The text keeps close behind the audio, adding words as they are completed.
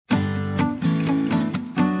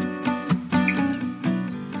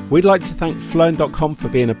We'd like to thank Flearn.com for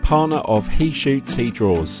being a partner of He Shoots, He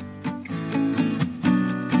Draws.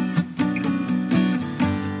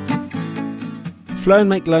 Flearn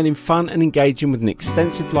make learning fun and engaging with an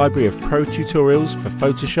extensive library of pro tutorials for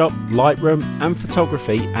Photoshop, Lightroom and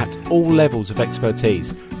photography at all levels of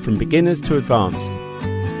expertise, from beginners to advanced.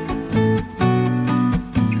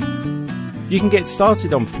 You can get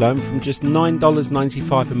started on Flearn from just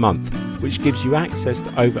 $9.95 a month, which gives you access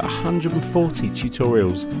to over 140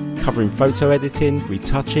 tutorials covering photo editing,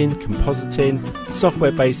 retouching, compositing,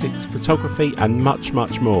 software basics, photography and much,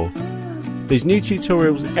 much more. There's new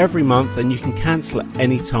tutorials every month and you can cancel at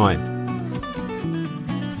any time.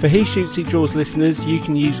 For He Shoots, He Draws listeners, you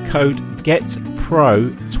can use code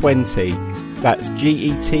GETPRO20, that's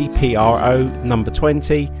GETPRO number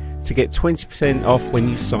 20, to get 20% off when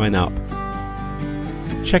you sign up.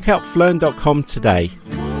 Check out Flearn.com today.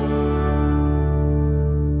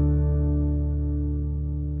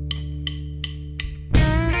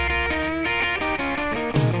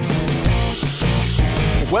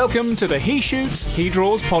 Welcome to the He Shoots, He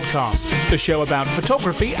Draws podcast, the show about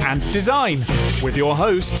photography and design, with your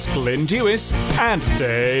hosts Glyn Dewis and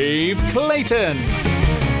Dave Clayton.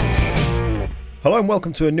 Hello and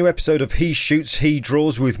welcome to a new episode of He Shoots, He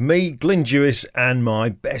Draws with me, Glyn Dewis, and my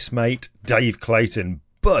best mate, Dave Clayton.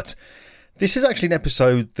 But this is actually an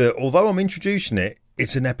episode that, although I'm introducing it,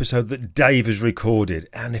 it's an episode that Dave has recorded.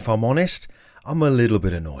 And if I'm honest, I'm a little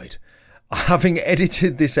bit annoyed. Having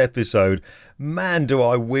edited this episode, man, do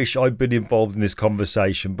I wish I'd been involved in this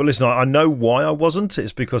conversation. But listen, I know why I wasn't.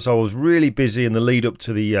 It's because I was really busy in the lead up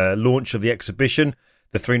to the launch of the exhibition,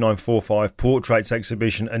 the 3945 Portraits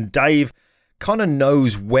exhibition. And Dave kind of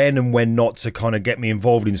knows when and when not to kind of get me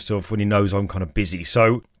involved in stuff when he knows I'm kind of busy.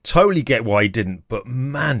 So totally get why he didn't. But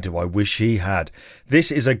man, do I wish he had.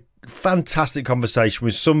 This is a fantastic conversation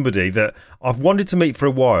with somebody that I've wanted to meet for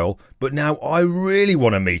a while, but now I really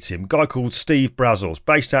want to meet him. A guy called Steve Brazill,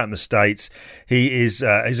 based out in the States. He is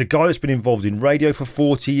he's a guy that's been involved in radio for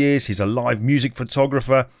 40 years. He's a live music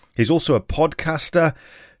photographer. He's also a podcaster,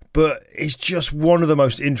 but he's just one of the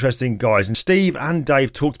most interesting guys. And Steve and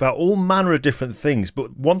Dave talked about all manner of different things,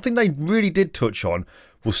 but one thing they really did touch on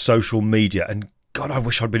was social media. And God, I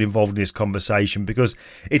wish I'd been involved in this conversation, because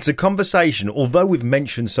it's a conversation, although we've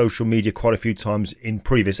mentioned social media quite a few times in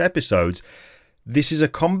previous episodes, this is a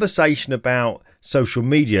conversation about social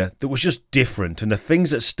media that was just different. And the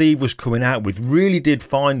things that Steve was coming out with really did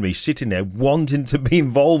find me sitting there wanting to be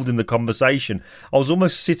involved in the conversation. I was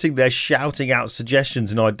almost sitting there shouting out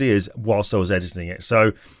suggestions and ideas whilst I was editing it.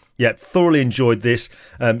 So, yeah, thoroughly enjoyed this.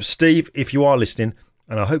 Steve, if you are listening,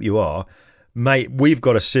 and I hope you are, mate, we've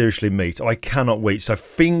got to seriously meet. I cannot wait. So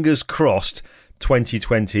fingers crossed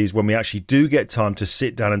 2020 is when we actually do get time to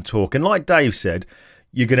sit down and talk. And like Dave said,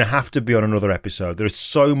 you're going to have to be on another episode. There is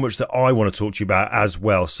so much that I want to talk to you about as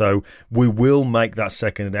well. So we will make that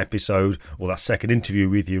second episode, or that second interview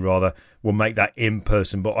with you rather, we'll make that in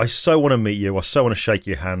person. But I so want to meet you. I so want to shake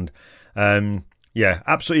your hand. Yeah,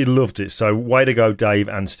 absolutely loved it. So way to go, Dave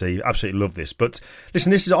and Steve. Absolutely love this. But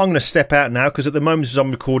listen, I'm going to step out now, because at the moment as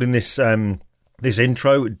I'm recording this this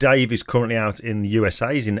intro, Dave is currently out in the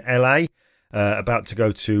USA. He's in LA, about to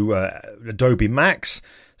go to Adobe Max.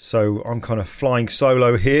 So I'm kind of flying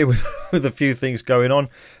solo here with a few things going on.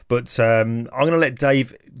 But I'm going to let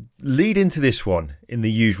Dave lead into this one in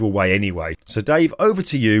the usual way anyway. So Dave, over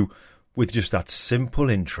to you with just that simple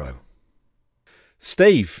intro.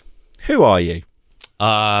 Steve, who are you?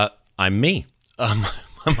 I'm me.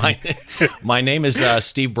 My name is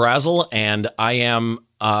Steve Brazill, and I am.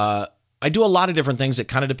 I do a lot of different things. It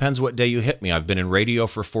kind of depends what day you hit me. I've been in radio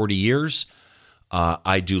for 40 years.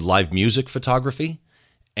 I do live music photography,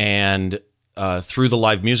 and through the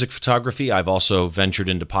live music photography, I've also ventured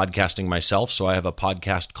into podcasting myself. So I have a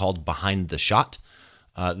podcast called Behind the Shot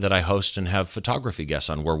that I host and have photography guests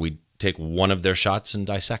on, where we take one of their shots and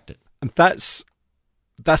dissect it. And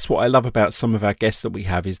that's what I love about some of our guests that we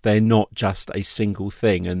have, is they're not just a single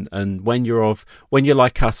thing. And when you're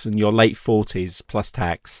like us and you're late 40s plus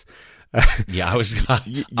tax. Yeah, I wasn't going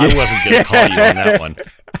to call you on that one.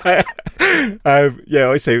 Yeah,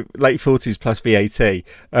 I say late 40s plus VAT.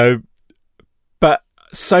 But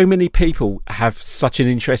so many people have such an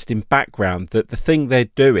interesting background that the thing they're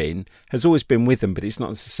doing has always been with them, but it's not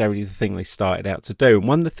necessarily the thing they started out to do. And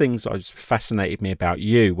one of the things that fascinated me about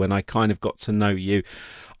you when I kind of got to know you,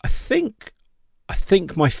 I think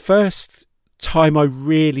my first time I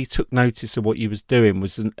really took notice of what you was doing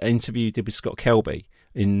was an interview you did with Scott Kelby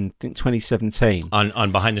in, I think, 2017.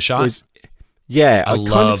 On Behind the Shot? Yeah, I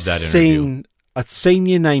love that interview. I'd seen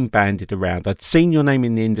your name bandied around. I'd seen your name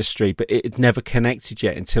in the industry, but it had never connected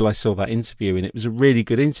yet until I saw that interview. And it was a really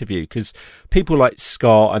good interview because people like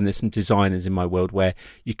Scott, and there's some designers in my world where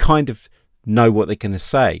you kind of know what they're going to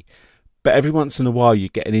say. But every once in a while you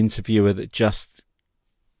get an interviewer that just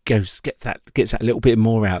gets that little bit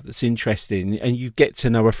more out that's interesting, and you get to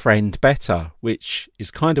know a friend better, which is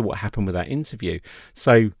kind of what happened with that interview.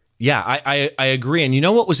 So yeah, I agree. And you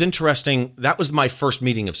know what was interesting? That was my first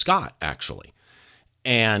meeting of Scott, actually.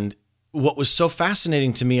 And what was so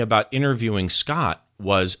fascinating to me about interviewing Scott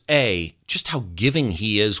was just how giving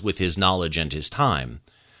he is with his knowledge and his time.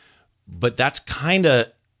 But that's kind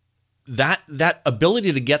of that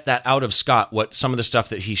ability to get that out of Scott, what some of the stuff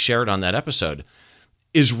that he shared on that episode,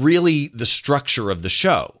 is really the structure of the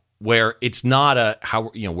show, where it's not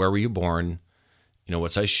where were you born?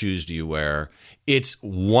 What size shoes do you wear? It's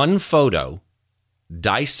one photo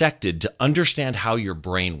dissected to understand how your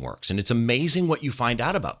brain works. And it's amazing what you find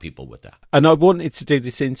out about people with that. And I wanted to do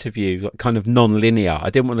this interview kind of non-linear. I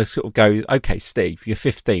didn't want to sort of go, okay, Steve, you're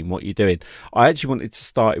 15, what are you doing? I actually wanted to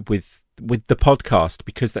start it with the podcast,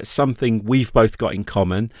 because that's something we've both got in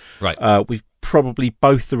common. Right. We've probably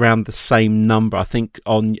both around the same number. I think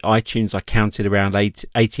on iTunes I counted around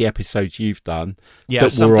 80 episodes you've done. Yeah,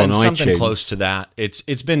 something close to that.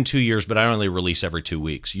 It's been 2 years, but I only release every 2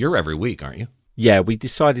 weeks. You're every week, aren't you? Yeah, we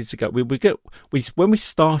decided to go. When we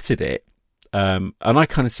started it, and I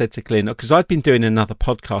kind of said to Glenn, because I'd been doing another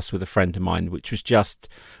podcast with a friend of mine, which was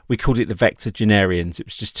we called it the Vectorgenarians. It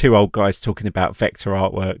was just two old guys talking about vector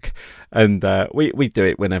artwork, and we do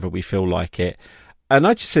it whenever we feel like it. And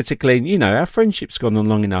I just said to Glenn, our friendship's gone on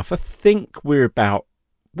long enough. I think we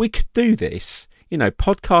could do this.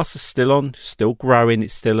 Podcasts are still growing.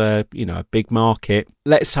 It's still a big market.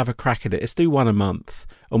 Let's have a crack at it. Let's do one a month.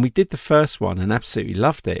 And we did the first one and absolutely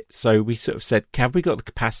loved it. So we sort of said, have we got the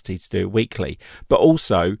capacity to do it weekly? But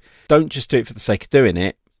also, don't just do it for the sake of doing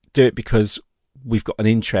it. Do it because we've got an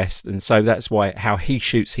interest. And so that's how He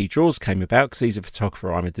Shoots, He Draws came about, because he's a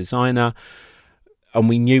photographer, I'm a designer. And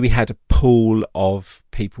we knew we had a pool of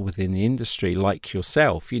people within the industry like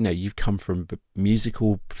yourself. You've come from a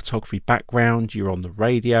musical photography background, you're on the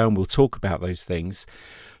radio, and we'll talk about those things.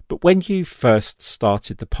 But when you first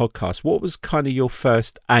started the podcast, what was kind of your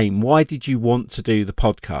first aim? Why did you want to do the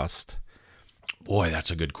podcast? Boy,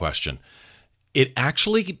 that's a good question. It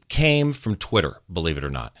actually came from Twitter, believe it or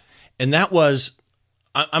not. And that was,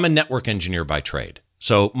 I'm a network engineer by trade.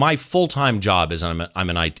 So my full-time job is I'm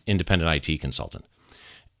an independent IT consultant.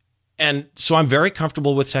 And so I'm very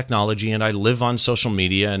comfortable with technology, and I live on social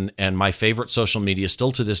media, and my favorite social media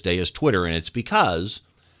still to this day is Twitter. And it's because,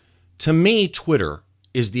 to me, Twitter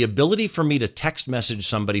is the ability for me to text message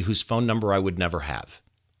somebody whose phone number I would never have.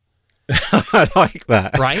 I like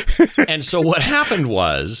that. Right? And so what happened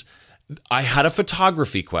was, I had a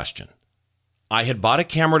photography question. I had bought a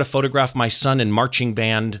camera to photograph my son in marching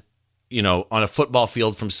band, on a football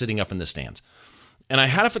field from sitting up in the stands. And I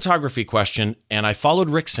had a photography question, and I followed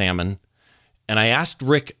Rick Salmon, and I asked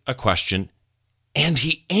Rick a question, and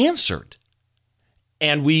he answered.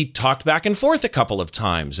 And we talked back and forth a couple of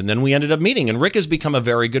times, and then we ended up meeting. And Rick has become a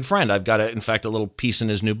very good friend. I've got, in fact, a little piece in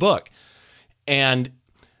his new book. And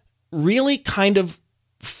really kind of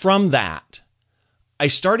from that, I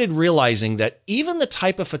started realizing that even the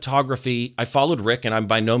type of photography, I followed Rick, and I'm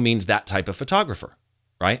by no means that type of photographer,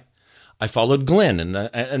 right? I followed Glenn,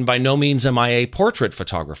 and by no means am I a portrait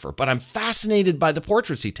photographer, but I'm fascinated by the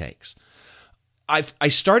portraits he takes. I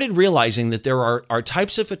started realizing that there are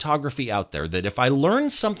types of photography out there that if I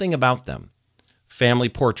learn something about them, family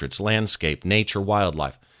portraits, landscape, nature,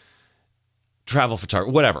 wildlife, travel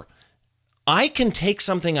photography, whatever, I can take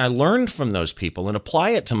something I learned from those people and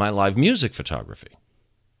apply it to my live music photography.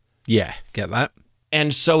 Yeah, get that?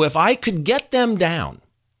 And so if I could get them down,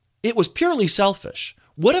 it was purely selfish.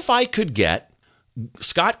 What if I could get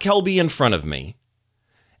Scott Kelby in front of me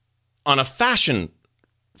on a fashion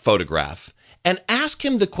photograph and ask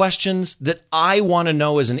him the questions that I want to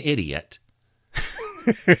know as an idiot?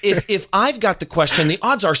 If I've got the question, the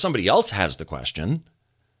odds are somebody else has the question.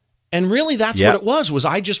 And really that's what it was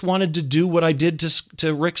I just wanted to do what I did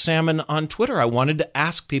to Rick Salmon on Twitter. I wanted to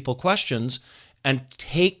ask people questions and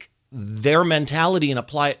take their mentality and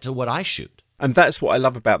apply it to what I shoot. And that's what I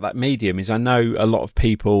love about that medium is I know a lot of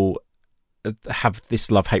people have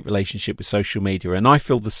this love-hate relationship with social media, and I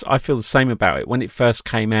feel the same about it. When it first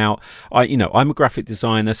came out, I'm a graphic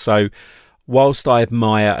designer, so whilst I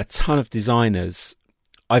admire a ton of designers,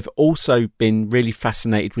 I've also been really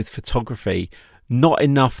fascinated with photography. Not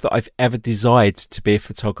enough that I've ever desired to be a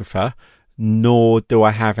photographer, nor do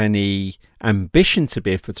I have any ambition to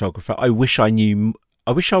be a photographer. I wish I knew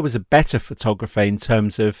I wish I was a better photographer in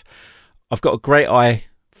terms of I've got a great eye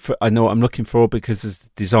for, I know what I'm looking for because as a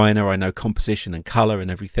designer I know composition and colour and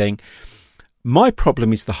everything. My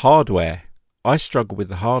problem is the hardware. I struggle with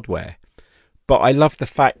the hardware. But I love the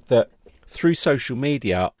fact that through social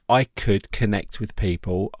media I could connect with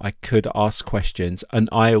people, I could ask questions, and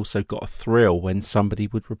I also got a thrill when somebody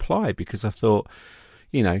would reply because I thought,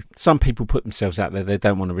 you know, some people put themselves out there, they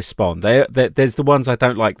don't want to respond. There's the ones I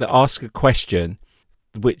don't like that ask a question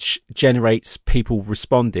which generates people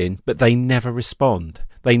responding, but they never respond.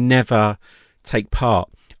 They never take part.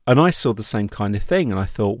 And I saw the same kind of thing, and I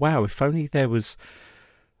thought, wow, if only there was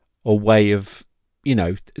a way of, you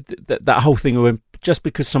know, that whole thing of just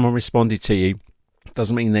because someone responded to you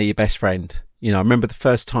doesn't mean they're your best friend. You know, I remember the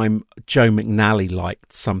first time Joe McNally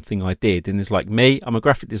liked something I did, and it's like, me, I'm a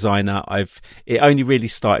graphic designer. It only really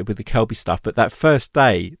started with the Kelby stuff, but that first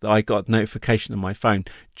day that I got a notification on my phone,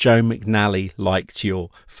 Joe McNally liked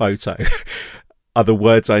your photo. Are the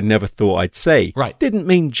words I never thought I'd see. Right. Didn't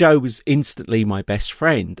mean Joe was instantly my best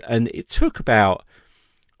friend, and it took about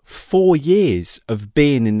 4 years of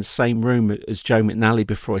being in the same room as Joe McNally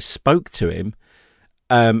before I spoke to him.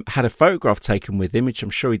 Had a photograph taken with him, which I'm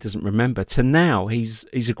sure he doesn't remember, to now he's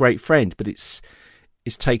a great friend, but it's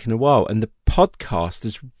taken a while. And the podcast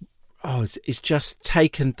is just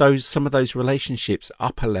taken some of those relationships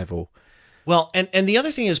up a level. Well, and the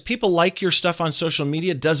other thing is people like your stuff on social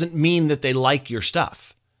media doesn't mean that they like your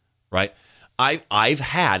stuff, right?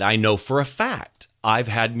 I know for a fact, I've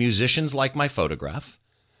had musicians like my photograph,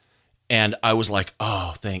 and I was like,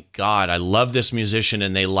 oh, thank God, I love this musician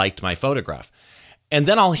and they liked my photograph. And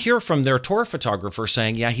then I'll hear from their tour photographer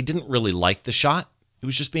saying, yeah, he didn't really like the shot. He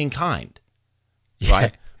was just being kind,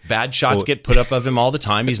 right? Bad shots get put up of him all the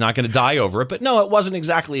time. He's not going to die over it. But no, it wasn't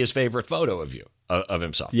exactly his favorite photo of you, of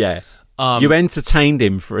himself. Yeah. You entertained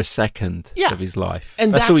him for a second of his life.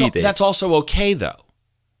 And that's all you did. That's also okay, though,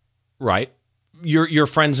 right? Your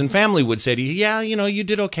friends and family would say to you, yeah, you know, you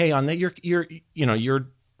did okay on that. Your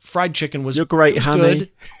fried chicken was, you're great, was honey.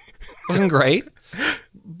 Good. Wasn't great.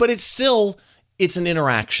 But it's an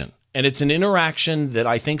interaction, and it's an interaction that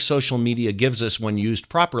I think social media gives us when used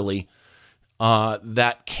properly.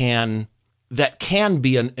 That can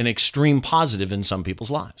be an extreme positive in some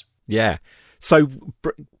people's lives. Yeah. So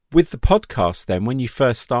with the podcast, then, when you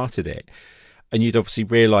first started it, and you'd obviously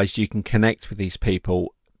realised you can connect with these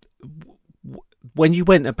people, when you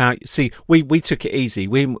went about, we took it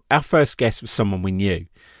easy. Our first guest was someone we knew,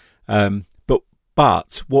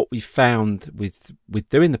 But what we found with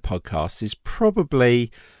doing the podcast is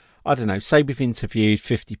probably, I don't know, say we've interviewed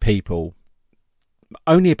 50 people,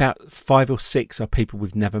 only about 5 or 6 are people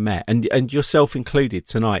we've never met. And yourself included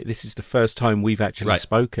tonight. This is the first time we've actually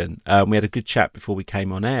spoken. We had a good chat before we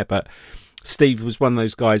came on air, but Steve was one of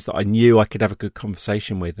those guys that I knew I could have a good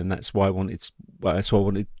conversation with, and that's why I wanted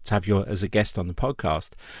to have you as a guest on the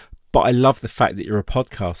podcast. But I love the fact that you're a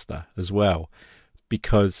podcaster as well,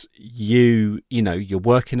 because you're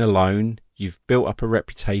working alone, you've built up a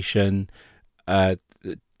reputation.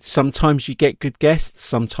 Sometimes you get good guests,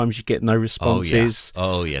 sometimes you get no responses.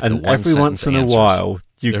 Oh yeah. And every once in a while,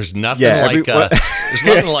 there's nothing there's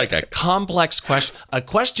nothing like a complex question. A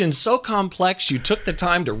question so complex you took the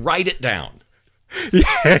time to write it down.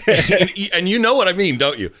 Yeah. and you know what I mean,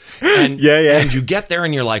 don't you? And and you get there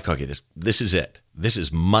and you're like, okay, this is it. This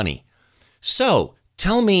is money. So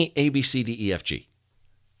tell me A, B, C, D, E, F, G.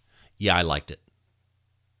 Yeah, I liked it.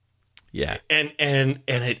 Yeah. And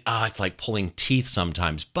it's like pulling teeth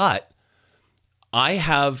sometimes, but I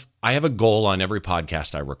have a goal on every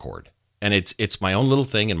podcast I record, and it's my own little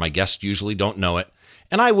thing, and my guests usually don't know it.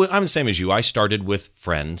 And I'm the same as you. I started with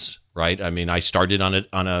friends, right? I mean, I started on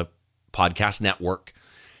a podcast network,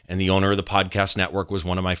 and the owner of the podcast network was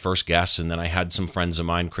one of my first guests, and then I had some friends of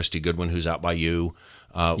mine, Christy Goodwin, who's out by you,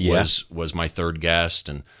 was my third guest,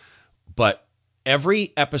 but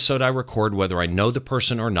every episode I record, whether I know the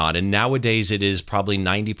person or not, and nowadays it is probably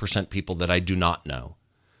 90% people that I do not know.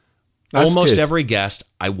 That's almost good. Every guest,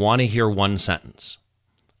 I want to hear one sentence.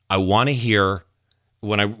 I want to hear,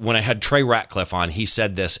 when I had Trey Ratcliffe on, he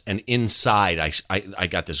said this, and inside I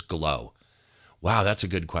got this glow. Wow, that's a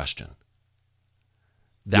good question.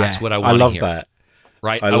 That's what I want to hear. I love that.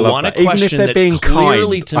 Right? I want a question that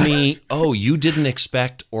clearly to me, oh, you didn't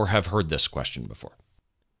expect or have heard this question before.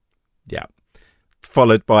 Yeah.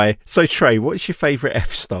 Followed by, so Trey, what's your favourite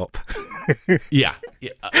f-stop? Yeah.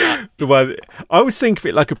 The one I always think of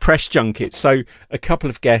it like a press junket. So a couple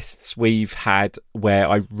of guests we've had where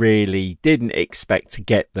I really didn't expect to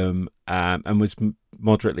get them, and was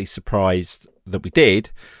moderately surprised that we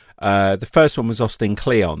did. The first one was Austin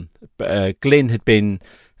Kleon. Glyn had been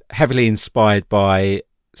heavily inspired by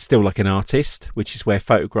Still Like an Artist, which is where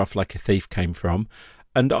Photograph Like a Thief came from.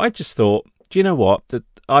 And I just thought, do you know what?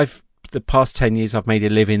 The past 10 years I've made a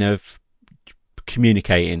living of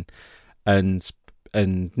communicating and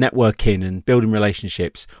networking and building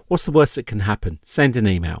relationships. What's the worst that can happen? Send an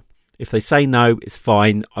email. If they say no, it's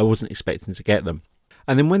fine. I wasn't expecting to get them.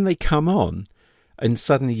 And then when they come on and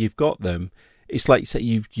suddenly you've got them, it's like you say,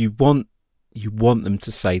 you want them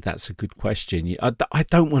to say that's a good question. I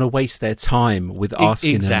don't want to waste their time with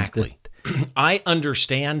asking exactly. them. I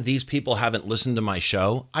understand these people haven't listened to my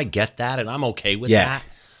show. I get that, and I'm okay with that.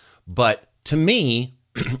 But to me,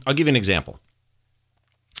 I'll give you an example.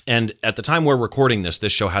 And at the time we're recording this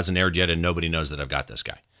show hasn't aired yet, and nobody knows that I've got this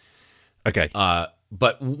guy. Okay.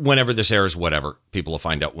 But whenever this airs, whatever, people will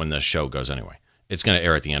find out when the show goes anyway. It's going to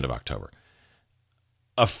air at the end of October.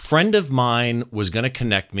 A friend of mine was going to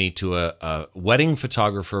connect me to a wedding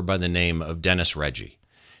photographer by the name of Dennis Reggie.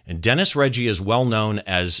 And Dennis Reggie is well known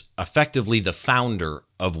as effectively the founder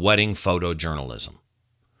of wedding photojournalism,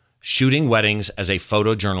 shooting weddings as a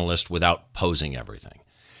photojournalist without posing everything.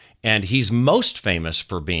 And he's most famous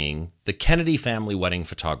for being the Kennedy family wedding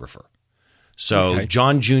photographer. So Okay.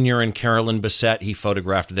 John Jr. and Carolyn Bessette, he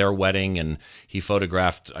photographed their wedding, and he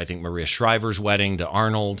photographed, I think, Maria Shriver's wedding to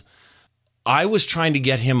Arnold. I was trying to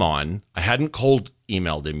get him on. I hadn't cold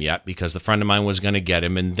emailed him yet because the friend of mine was going to get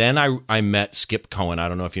him. And then I met Skip Cohen. I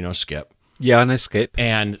don't know if you know Skip. Yeah, I know Skip.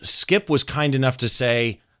 And Skip was kind enough to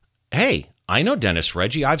say, hey, I know Dennis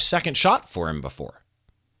Reggie. I've second shot for him before.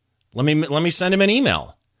 Let me send him an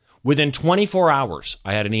email. Within 24 hours,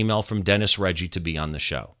 I had an email from Dennis Reggie to be on the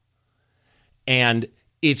show. And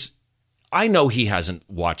I know he hasn't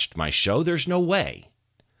watched my show. There's no way.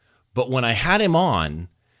 But when I had him on,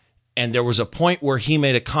 and there was a point where he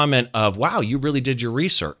made a comment of, wow, you really did your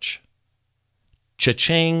research.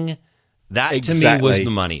 Cha-ching. That Exactly. to me was the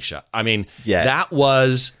money shot. I mean, Yeah. that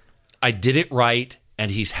was, I did it right, and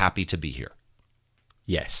he's happy to be here.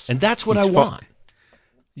 Yes. And that's what He's I want.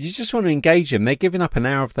 You just want to engage them. They're giving up an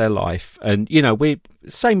hour of their life. And, you know,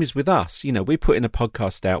 same as with us. You know, we're putting a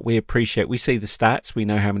podcast out. We see the stats. We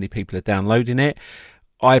know how many people are downloading it.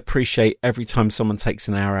 I appreciate every time someone takes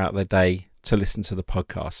an hour out of their day to listen to the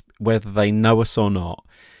podcast, whether they know us or not.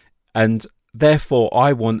 And therefore,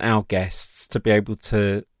 I want our guests to be able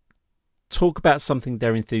to talk about something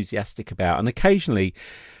they're enthusiastic about. And occasionally,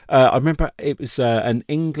 I remember it was a young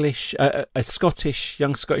Scottish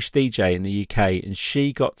DJ in the UK, and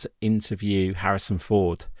she got to interview Harrison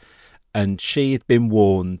Ford. And she had been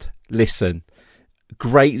warned, listen,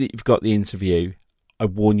 great that you've got the interview. I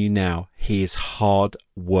warn you now, he is hard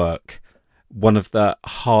work. One of the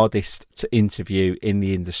hardest to interview in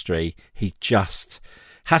the industry. He just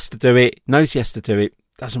has to do it, knows he has to do it,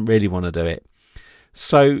 doesn't really want to do it.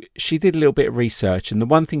 So she did a little bit of research, and the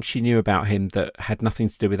one thing she knew about him that had nothing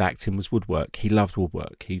to do with acting was woodwork. He loved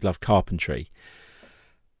woodwork. He loved carpentry.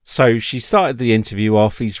 So she started the interview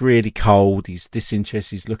off. He's really cold. He's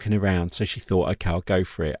disinterested. He's looking around. So she thought, okay, I'll go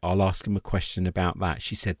for it. I'll ask him a question about that.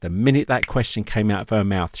 She said the minute that question came out of her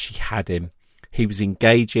mouth, she had him. He was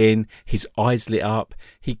engaging. His eyes lit up.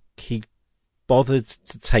 He bothered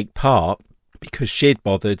to take part because she'd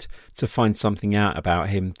bothered to find something out about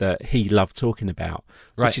him that he loved talking about,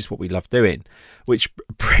 Right. which is what we love doing. Which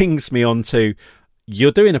brings me on to,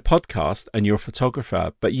 you're doing a podcast and you're a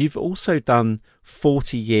photographer, but you've also done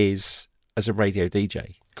 40 years as a radio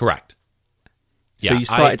DJ. Correct. So Yeah, you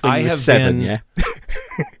started when I you were have 7, been- yeah?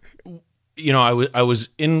 You know, I was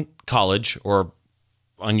in college, or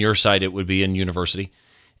on your side, it would be in university.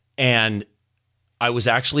 And it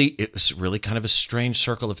was really kind of a strange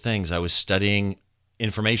circle of things. I was studying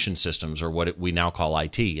information systems, or what we now call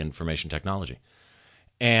IT, information technology.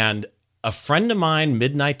 And a friend of mine,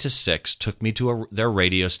 midnight to 6, took me to their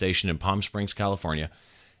radio station in Palm Springs, California,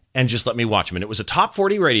 and just let me watch them. And it was a top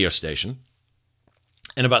 40 radio station.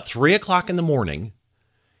 And about 3 o'clock in the morning,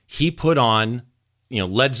 he put on,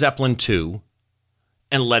 Led Zeppelin 2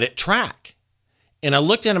 and let it track. And I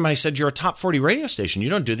looked at him and I said, you're a top 40 radio station. You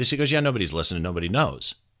don't do this. He goes, yeah, nobody's listening. Nobody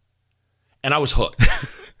knows. And I was hooked,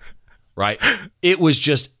 right? It was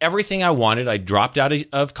just everything I wanted. I dropped out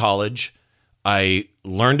of college. I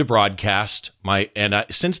learned to broadcast.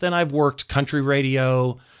 Since then, I've worked country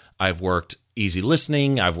radio. I've worked easy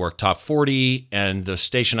listening. I've worked top 40. And the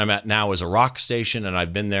station I'm at now is a rock station. And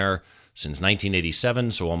I've been there since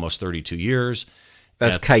 1987, so almost 32 years.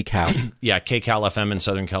 That's KCAL. Yeah, KCAL FM in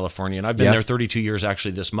Southern California. And I've been there 32 years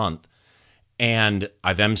actually this month. And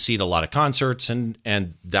I've emceed a lot of concerts, and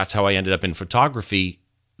that's how I ended up in photography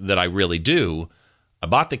that I really do. I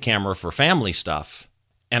bought the camera for family stuff,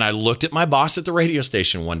 And I looked at my boss at the radio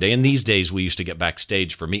station one day. And these days, we used to get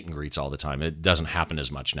backstage for meet and greets all the time. It doesn't happen as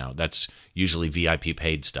much now. That's usually VIP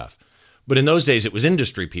paid stuff. But in those days, it was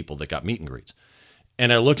industry people that got meet and greets.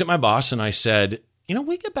 And I looked at my boss and I said,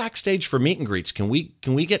 we get backstage for meet and greets. Can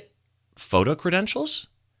we get photo credentials?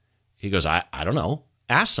 He goes, I don't know.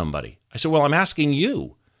 Ask somebody. I said, well, I'm asking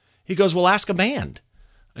you. He goes, well, ask a band.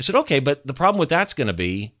 I said, okay, but the problem with that's going to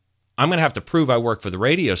be, I'm going to have to prove I work for the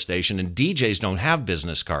radio station, and DJs don't have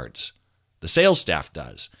business cards. The sales staff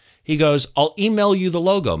does. He goes, I'll email you the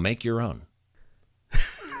logo. Make your own.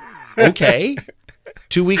 Okay.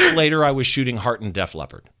 2 weeks later, I was shooting Heart and Def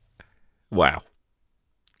Leppard. Wow.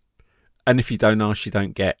 And if you don't ask, you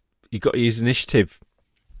don't get. You've got to use initiative.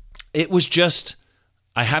 It was just,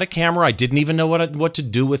 I had a camera. I didn't even know what to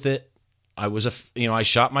do with it. I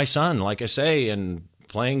shot my son, like I say, and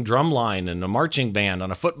playing drumline in a marching band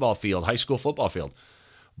on a football field, high school football field.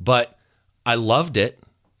 But I loved it.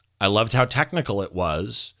 I loved how technical it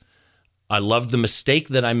was. I loved the mistake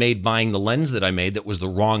that I made buying the lens that I made that was the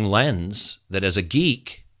wrong lens, that as a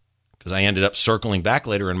geek, because I ended up circling back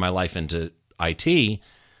later in my life into IT,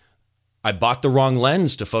 I bought the wrong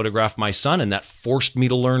lens to photograph my son, and that forced me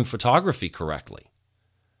to learn photography correctly.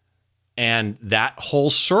 And that whole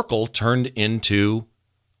circle turned into,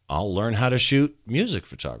 I'll learn how to shoot music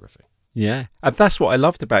photography. Yeah, and that's what I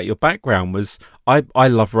loved about your background was I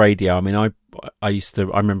love radio. I mean, I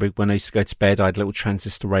remember when I used to go to bed, I had a little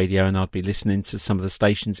transistor radio, and I'd be listening to some of the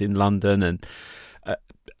stations in London, and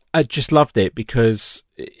I just loved it because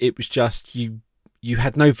it was just you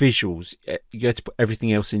had no visuals. You had to put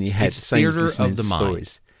everything else in your head. It's theater of the mind.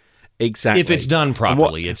 Stories. Exactly. If it's done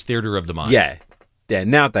properly, it's theater of the mind. Yeah. Yeah.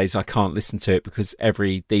 Nowadays, I can't listen to it because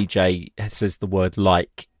every DJ says the word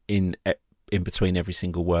 "like" in between every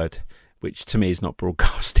single word, which to me is not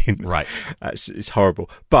broadcasting. Right. It's horrible.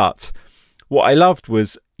 But what I loved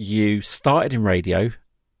was you started in radio.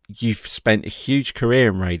 You've spent a huge career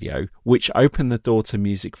in radio, which opened the door to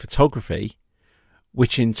music photography,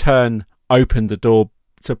 which in turn opened the door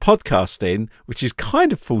to podcasting, which is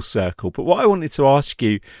kind of full circle. But what I wanted to ask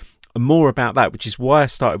you more about that, which is why I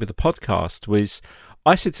started with the podcast, was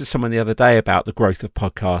I said to someone the other day about the growth of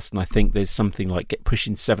podcasts, and I think there's something like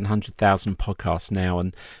pushing 700,000 podcasts now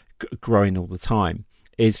and growing all the time,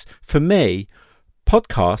 is for me,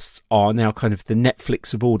 podcasts are now kind of the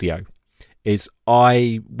Netflix of audio.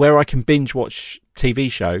 Where I can binge watch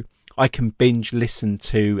TV show, I can binge listen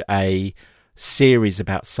to a series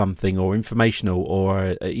about something or informational,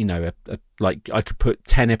 or like I could put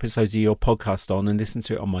 10 episodes of your podcast on and listen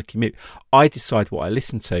to it on my commute. I decide what I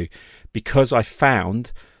listen to because I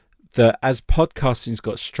found that as podcasting's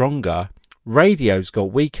got stronger, radio's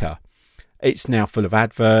got weaker. It's now full of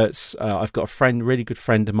adverts. I've got a really good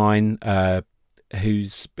friend of mine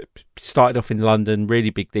who's started off in London, really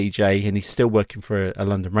big DJ, and he's still working for a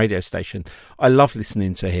London radio station. I love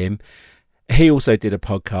listening to him. He also did a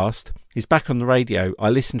podcast. He's back on the radio. I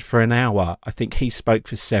listened for an hour. I think he spoke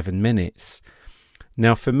for 7 minutes.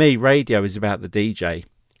 Now, for me, radio is about the DJ.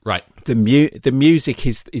 Right. The music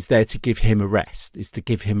is there to give him a rest, is to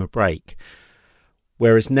give him a break.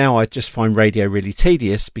 Whereas now I just find radio really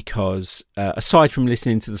tedious because aside from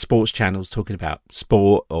listening to the sports channels talking about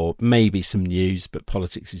sport or maybe some news, but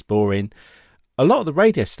politics is boring, a lot of the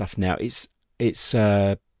radio stuff now, it's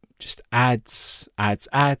just ads,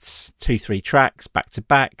 2-3 tracks back to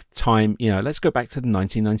back time. Let's go back to the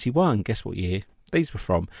 1991. Guess what year these were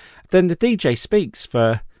from? Then the DJ speaks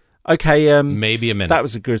for maybe a minute. That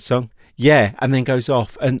was a good song. Yeah, and then goes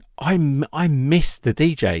off. And I miss the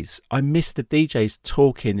DJs. I miss the DJs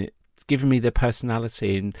talking, giving me their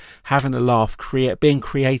personality and having a laugh, being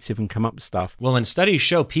creative and come up with stuff. Well, and studies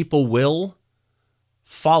show people will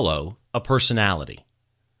follow a personality.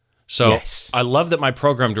 So yes. I love that my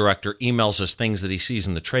program director emails us things that he sees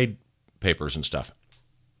in the trade papers and stuff.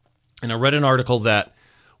 And I read an article that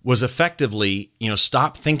was effectively,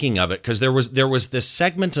 stop thinking of it, because there was this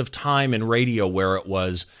segment of time in radio where it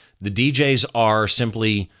was the DJs are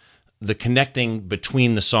simply the connecting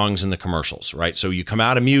between the songs and the commercials, right? So you come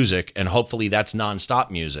out of music, and hopefully that's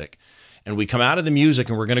nonstop music. And we come out of the music,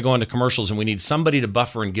 and we're going to go into commercials, and we need somebody to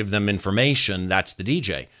buffer and give them information. That's the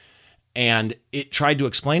DJ. And it tried to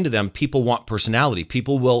explain to them, people want personality.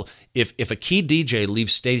 People will, if a key DJ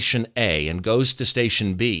leaves station A and goes to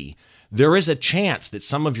station B, there is a chance that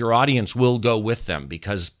some of your audience will go with them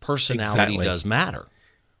because personality does matter,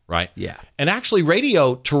 right? Yeah. And actually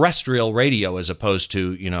terrestrial radio, as opposed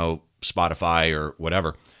to, Spotify or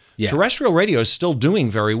whatever, terrestrial radio is still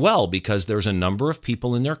doing very well because there's a number of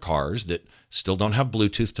people in their cars that still don't have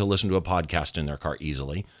Bluetooth to listen to a podcast in their car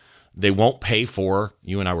easily. They won't pay for,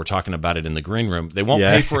 you and I were talking about it in the green room, they won't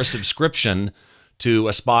pay for a subscription to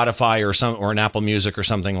a Spotify or an Apple Music or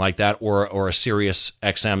something like that, or a Sirius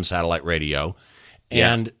XM satellite radio.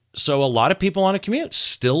 And so a lot of people on a commute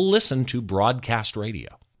still listen to broadcast radio.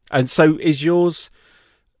 And so is yours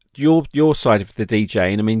your side of the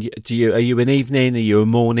DJing? I mean, are you an evening? Are you a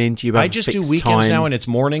morning? Do you have I just do weekends now, and it's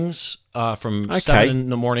mornings from 7 in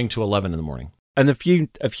the morning to 11 in the morning. And have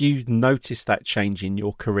you noticed that change in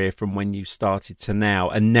your career from when you started to now?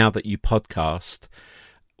 And now that you podcast,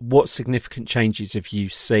 what significant changes have you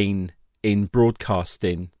seen in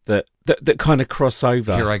broadcasting that kind of cross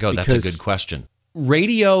over? Here I go. That's a good question.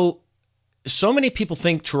 Radio, so many people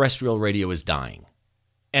think terrestrial radio is dying.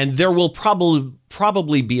 And there will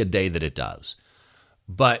probably be a day that it does.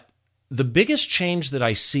 But the biggest change that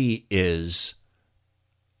I see is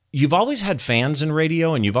you've always had fans in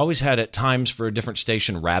radio, and you've always had at times for a different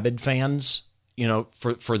station rabid fans,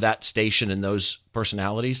 for that station and those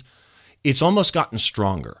personalities. It's almost gotten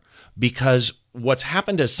stronger, because what's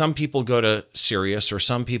happened is some people go to Sirius, or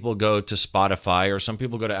some people go to Spotify, or some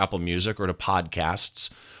people go to Apple Music or to podcasts,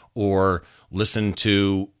 or listen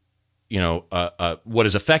to what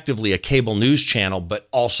is effectively a cable news channel, but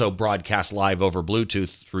also broadcast live over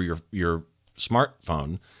Bluetooth through your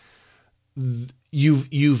smartphone.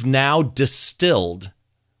 You've now distilled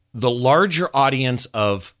the larger audience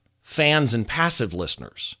of fans and passive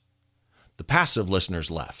listeners. The passive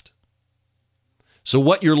listeners left. So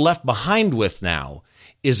what you're left behind with now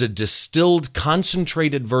is a distilled,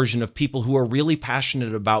 concentrated version of people who are really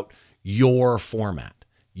passionate about your format,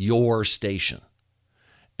 your station.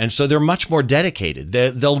 And so they're much more dedicated.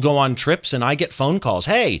 They'll go on trips, and I get phone calls.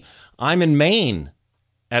 Hey, I'm in Maine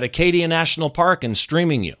at Acadia National Park and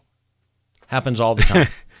streaming you. Happens all the time.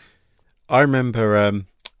 I remember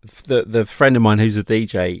the friend of mine who's a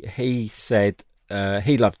DJ, he said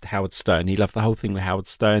he loved Howard Stern. He loved the whole thing with Howard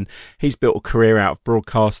Stern. He's built a career out of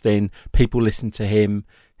broadcasting. People listen to him.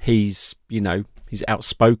 He's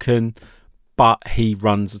outspoken, but he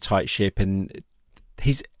runs a tight ship, and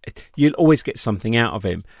you'll always get something out of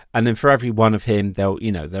him. And then for every one of him,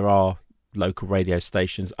 there are local radio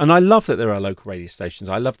stations. And I love that there are local radio stations.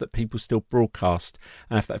 I love that people still broadcast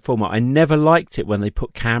and have that format. I never liked it when they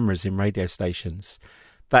put cameras in radio stations.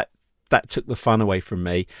 That took the fun away from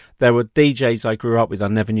me. There were DJs I grew up with, I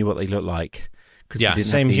never knew what they looked like. Yeah,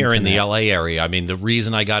 same here in the LA area. I mean, the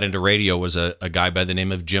reason I got into radio was a guy by the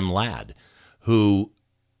name of Jim Ladd, who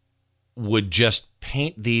would just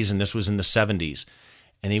paint these, and this was in the 70s,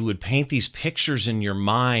 and he would paint these pictures in your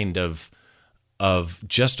mind of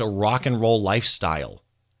just a rock and roll lifestyle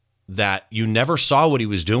that you never saw what he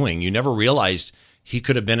was doing. You never realized he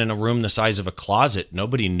could have been in a room the size of a closet.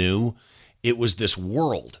 Nobody knew. It was this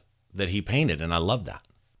world that he painted, and I love that.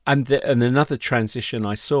 And another transition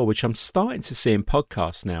I saw, which I'm starting to see in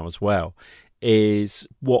podcasts now as well, is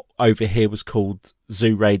what over here was called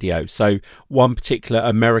Zoo Radio. So one particular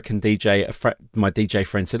American DJ, my DJ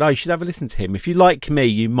friend said, you should have a listen to him. If you like me,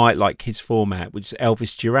 you might like his format, which is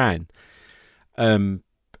Elvis Duran. And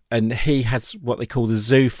he has what they call the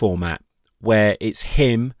Zoo format, where it's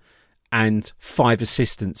him and 5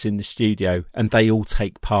 assistants in the studio, and they all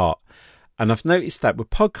take part. And I've noticed that with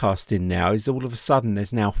podcasting now is all of a sudden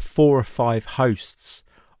there's now 4 or 5 hosts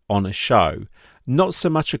on a show. Not so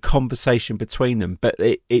much a conversation between them, but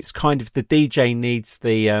it's kind of the DJ needs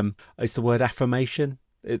is the word affirmation?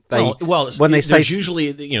 When they say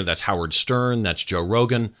usually, that's Howard Stern, that's Joe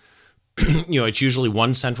Rogan. It's usually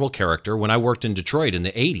one central character. When I worked in Detroit in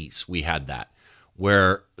the 80s, we had that,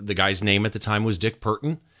 where the guy's name at the time was Dick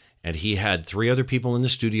Purton, and he had 3 other people in the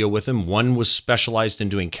studio with him. One was specialized in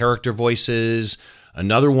doing character voices.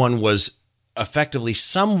 Another one was effectively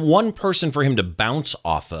one person for him to bounce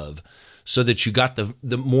off of, so that you got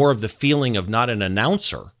the more of the feeling of not an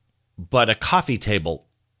announcer, but a coffee table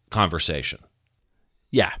conversation.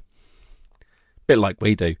 Yeah. Bit like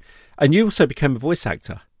we do. And you also became a voice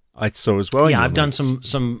actor, I saw as well. Yeah, I've done some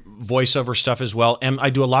voiceover stuff as well. And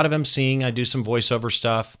I do a lot of emceeing. I do some voiceover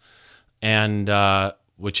stuff, and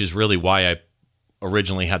which is really why I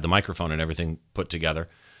originally had the microphone and everything put together.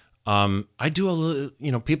 I do a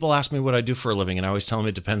little, people ask me what I do for a living, and I always tell them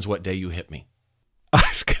it depends what day you hit me. I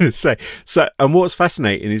was going to say, and what's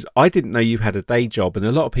fascinating is I didn't know you had a day job, and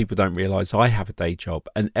a lot of people don't realise I have a day job.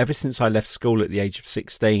 And ever since I left school at the age of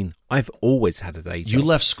 16, I've always had a day job. You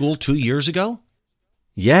left school 2 years ago?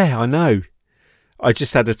 Yeah, I know. I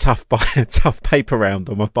just had a tough paper round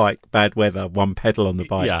on my bike, bad weather, 1 pedal on the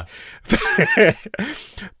bike. Yeah.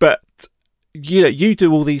 But you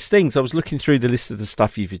do all these things. I was looking through the list of the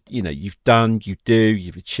stuff you've done,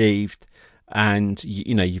 you've achieved. and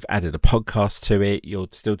you've added a podcast to it. You're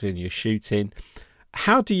still doing your shooting.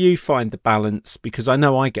 How do you find the balance? Because I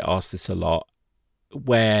know I get asked this a lot,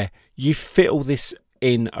 where you fit all this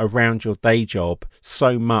in around your day job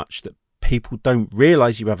so much that people don't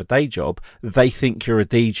realise you have a day job. They think you're a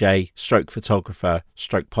DJ, stroke photographer,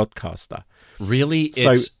 stroke podcaster. Really,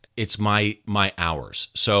 it's my hours.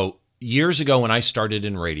 So years ago when I started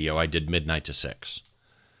in radio, I did midnight to 6.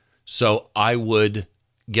 So I would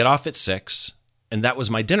get off at 6, and that was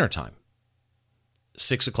my dinner time,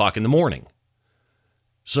 6 o'clock in the morning.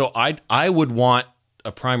 So I would want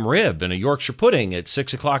a prime rib and a Yorkshire pudding at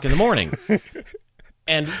 6 o'clock in the morning.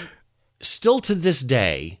 And still to this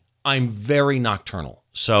day, I'm very nocturnal.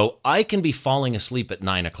 So I can be falling asleep at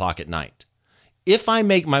 9 o'clock at night. If I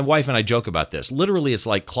make, my wife and I joke about this, literally it's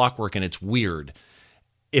like clockwork and it's weird.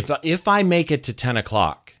 If I make it to 10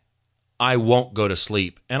 o'clock, I won't go to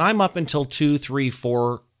sleep. And I'm up until 2, 3,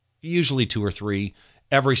 4, usually 2 or 3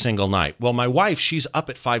 every single night. Well, my wife, she's up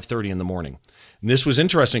at 5:30 in the morning. And this was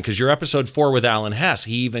interesting because your episode 4 with Alan Hess,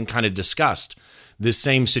 he even kind of discussed this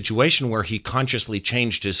same situation where he consciously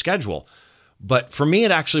changed his schedule. But for me,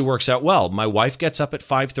 it actually works out well. My wife gets up at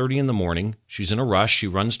 5:30 in the morning. She's in a rush. She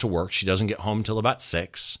runs to work. She doesn't get home till about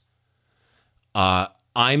 6.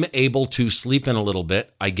 I'm able to sleep in a little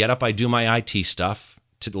bit. I get up, I do my IT stuff.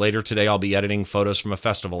 Later today, I'll be editing photos from a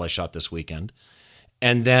festival I shot this weekend.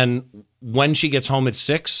 And then when she gets home at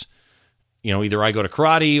 6, either I go to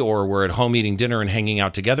karate or we're at home eating dinner and hanging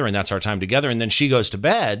out together, and that's our time together. And then she goes to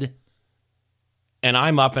bed, and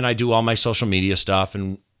I'm up and I do all my social media stuff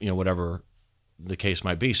and, whatever the case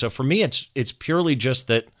might be. So for me, it's purely just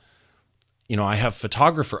that, I have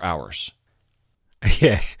photographer hours.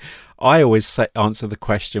 Yeah. I always answer the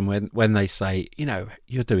question when they say,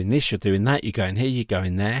 you're doing this, you're doing that, you're going here, you're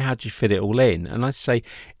going there. How do you fit it all in? And I say,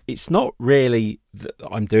 it's not really that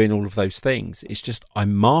I'm doing all of those things. It's just I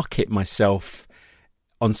market myself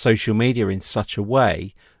on social media in such a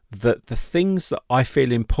way that the things that I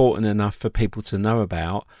feel important enough for people to know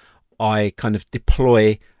about, I kind of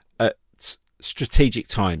deploy at strategic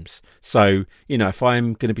times. So, if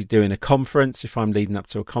I'm going to be doing a conference, if I'm leading up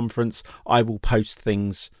to a conference, I will post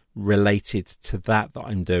things related to that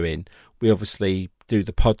I'm doing. We obviously do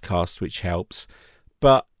the podcast, which helps,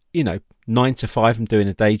 but 9 to 5 I'm doing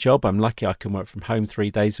a day job. I'm lucky I can work from home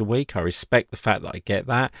 3 days a week. I respect the fact that I get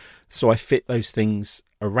that, so I fit those things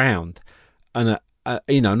around. And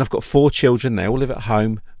and I've got 4 children. They all live at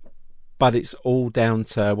home, but it's all down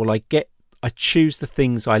to, I choose the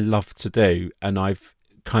things I love to do, and I've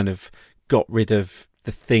kind of got rid of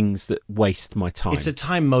the things that waste my time. It's a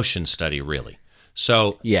time motion study, really.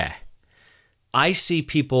 So yeah, I see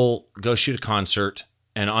people go shoot a concert,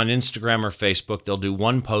 and on Instagram or Facebook, they'll do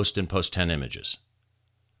one post and post 10 images.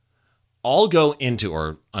 I'll go into,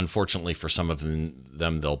 or unfortunately for some of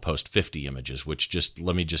them, they'll post 50 images,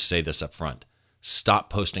 let me just say this up front. Stop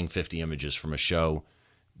posting 50 images from a show,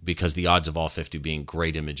 because the odds of all 50 being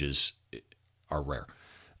great images are rare.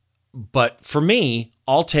 But for me,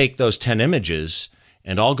 I'll take those 10 images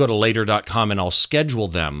and I'll go to later.com and I'll schedule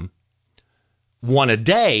them one a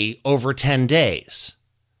day over 10 days.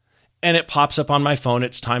 And it pops up on my phone.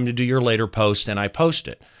 It's time to do your later post, and I post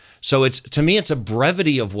it. So to me, it's a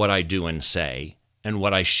brevity of what I do and say and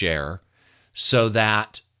what I share, so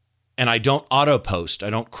that, and I don't auto post, I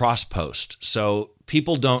don't cross post. So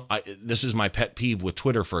people this is my pet peeve with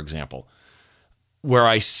Twitter, for example, where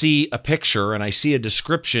I see a picture and I see a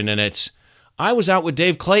description and it's, I was out with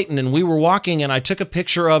Dave Clayton and we were walking and I took a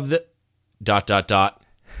picture of the ...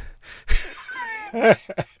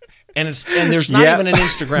 And there's not even an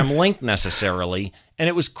Instagram link necessarily, and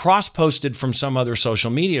it was cross-posted from some other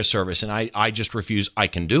social media service, and I just refuse. I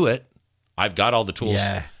can do it. I've got all the tools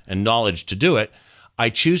and knowledge to do it. I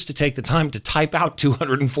choose to take the time to type out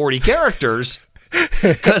 240 characters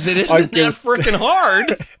because it isn't that freaking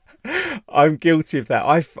hard. I'm guilty of that.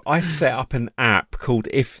 I set up an app called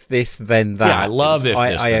If This Then That. Yeah, I love If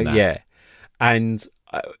This Then That. Yeah, and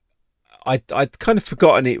I'd kind of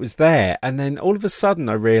forgotten it was there, and then all of a sudden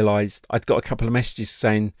I realised I'd got a couple of messages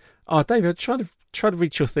saying, "Oh, David, I try to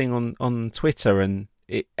reach your thing on Twitter, and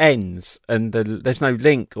it ends, and there's no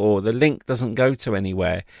link, or the link doesn't go to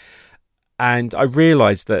anywhere." And I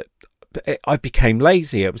realised that I became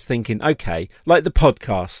lazy. I was thinking, okay, like the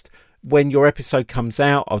podcast, when your episode comes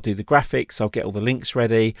out, I'll do the graphics, I'll get all the links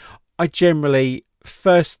ready. I generally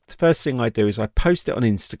first thing I do is I post it on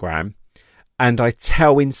Instagram. And I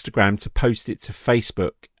tell Instagram to post it to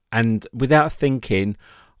Facebook. And without thinking,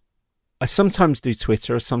 I sometimes do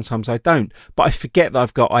Twitter, or sometimes I don't. But I forget that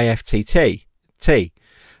I've got IFTTT.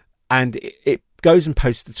 And goes and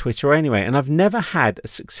posts to Twitter anyway. And I've never had a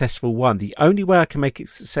successful one. The only way I can make it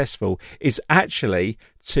successful is actually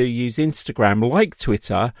to use Instagram like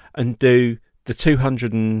Twitter and do the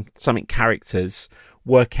 200 and something characters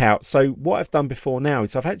work out. So what I've done before now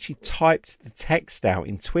is I've actually typed the text out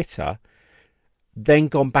in Twitter, then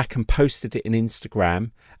gone back and posted it in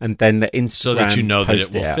Instagram, and then the Instagram so that you know that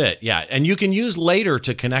it will out. fit. Yeah. And you can use later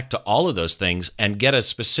to connect to all of those things and get a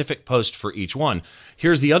specific post for each one.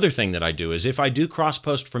 Here's the other thing that I do is if I do cross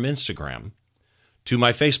post from Instagram to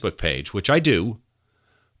my Facebook page, which I do,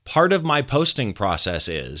 part of my posting process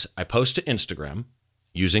is I post to Instagram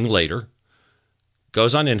using later,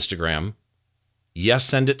 goes on Instagram. Yes,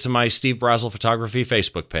 send it to my Steve Brazill Photography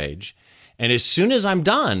Facebook page. And as soon as I'm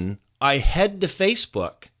done, I head to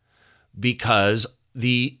Facebook because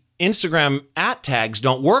the Instagram @tags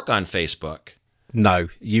don't work on Facebook. No,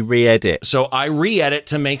 you re-edit. So I re-edit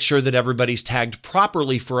to make sure that everybody's tagged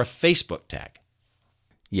properly for a Facebook tag.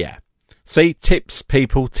 Yeah. See, tips,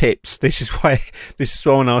 people, tips. This is why I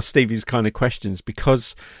want to ask Steve these kind of questions,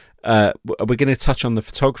 because we're going to touch on the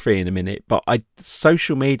photography in a minute, but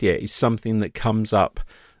social media is something that comes up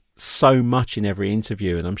so much in every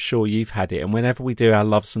interview, and I'm sure you've had it. And whenever we do our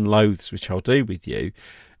loves and loathes, which I'll do with you,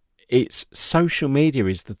 it's social media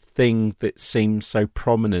is the thing that seems so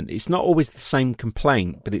prominent. It's not always the same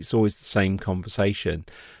complaint, but it's always the same conversation.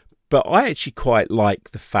 But I actually quite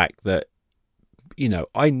like the fact that, you know,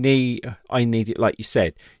 I need it, like you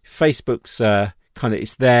said. Facebook's kind of,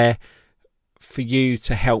 it's there for you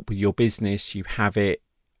to help with your business. You have it.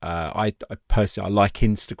 I personally, I like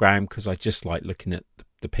Instagram because I just like looking at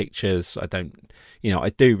the pictures. I don't, you know,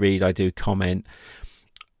 I do read, I do comment.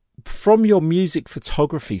 From your music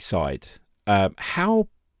photography side, how,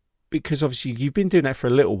 because obviously you've been doing that for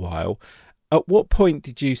a little while, at what point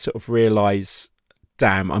did you sort of realize,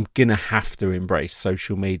 damn, I'm gonna have to embrace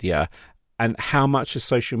social media? And how much has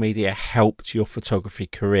social media helped your photography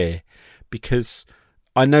career? Because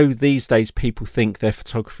I know these days people think their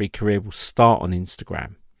photography career will start on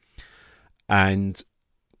Instagram. And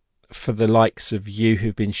for the likes of you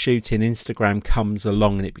who've been shooting, Instagram comes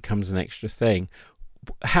along and it becomes an extra thing.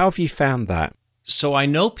 How have you found that? So I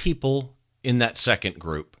know people in that second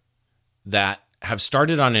group that have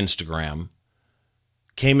started on Instagram,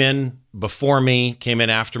 came in before me, came in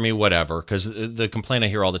after me, whatever, because the complaint I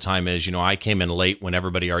hear all the time is, you know, I came in late when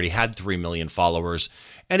everybody already had 3 million followers,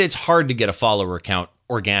 and it's hard to get a follower count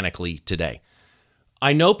organically today.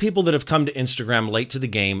 I know people that have come to Instagram late to the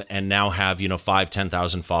game and now have, you know, 5,000,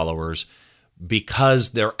 10,000 followers because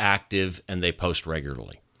they're active and they post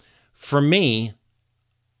regularly. For me,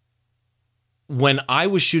 when I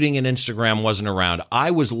was shooting and Instagram wasn't around, I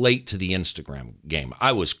was late to the Instagram game.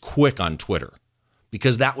 I was quick on Twitter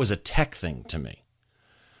because that was a tech thing to me.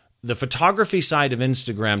 The photography side of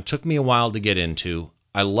Instagram took me a while to get into.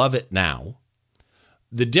 I love it now.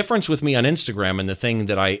 The difference with me on Instagram and the thing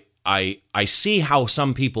that I see how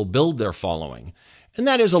some people build their following, and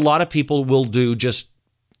that is a lot of people will do just,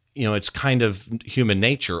 you know, it's kind of human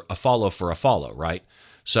nature, a follow for a follow, right?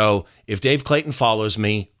 So if Dave Clayton follows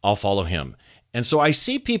me, I'll follow him. And so I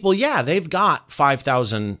see people, yeah, they've got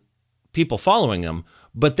 5,000 people following them,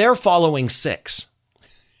 but they're following 6,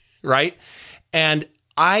 right? And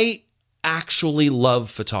I actually love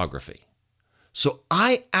photography. So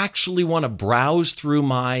I actually want to browse through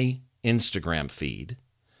my Instagram feed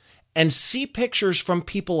and see pictures from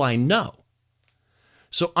people I know.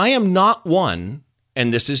 So I am not one,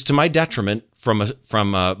 and this is to my detriment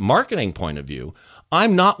from a marketing point of view,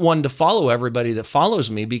 I'm not one to follow everybody that follows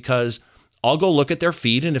me because I'll go look at their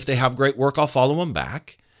feed, and if they have great work, I'll follow them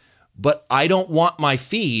back. But I don't want my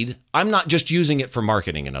feed, I'm not just using it for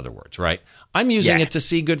marketing, in other words, right? I'm using it to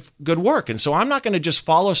see good work. And so I'm not going to just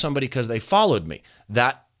follow somebody because they followed me.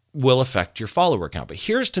 That will affect your follower count. But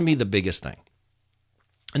here's to me the biggest thing.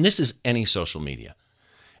 And this is any social media.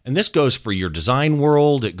 And this goes for your design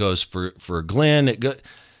world. It goes for Glenn.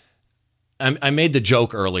 I made the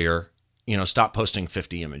joke earlier, you know, stop posting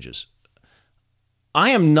 50 images.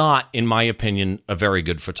 I am not, in my opinion, a very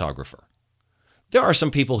good photographer. There are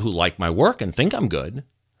some people who like my work and think I'm good,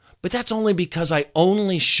 but that's only because I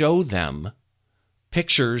only show them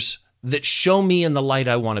pictures that show me in the light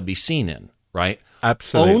I want to be seen in, right?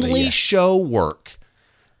 Absolutely. Only show work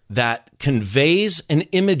that conveys an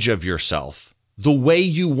image of yourself the way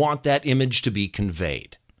you want that image to be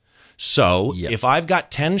conveyed. So if I've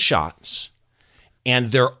got 10 shots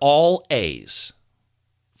and they're all A's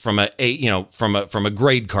from a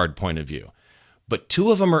grade card point of view, but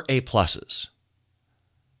 2 of them are A pluses,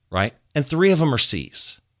 right? And 3 of them are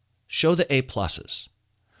C's. Show the A pluses,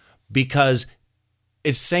 because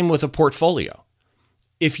it's the same with a portfolio.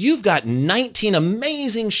 if you've got 19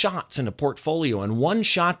 amazing shots in a portfolio and one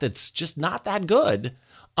shot that's just not that good,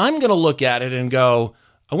 I'm going to look at it and go,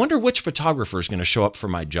 I wonder which photographer is going to show up for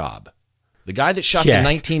my job. The guy that shot the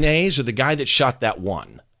 19 A's or the guy that shot that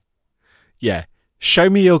one? Yeah. Show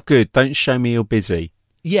me you're good. Don't show me you're busy.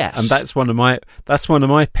 Yes. And that's one of my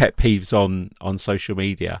pet peeves on social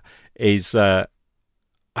media is I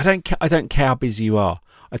don't care how busy you are.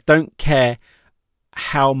 I don't care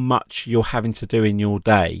how much you're having to do in your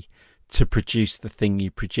day to produce the thing you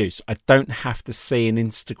produce. I don't have to see an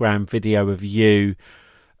Instagram video of you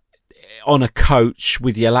on a coach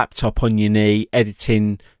with your laptop on your knee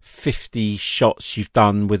editing 50 shots you've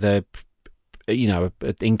done with an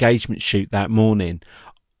engagement shoot that morning.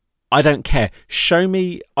 I don't care. Show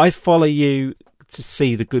me. I follow you to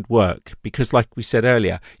see the good work because, like we said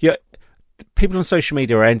earlier, people on social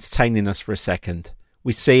media are entertaining us for a second.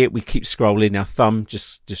 We see it. We keep scrolling. Our thumb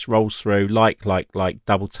just rolls through. Like,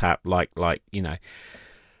 double tap.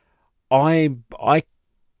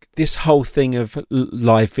 This whole thing of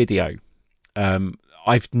live video,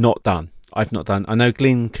 I've not done. I know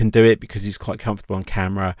Glyn can do it because he's quite comfortable on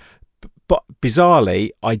camera. But bizarrely,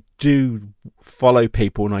 I do follow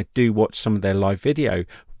people and I do watch some of their live video.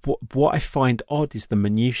 What I find odd is the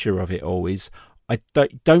minutiae of it all.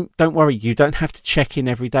 Don't worry, you don't have to check in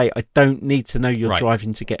every day. I don't need to know you're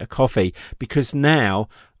driving to get a coffee because now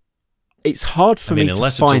it's hard for me to find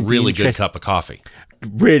unless it's a really good cup of coffee.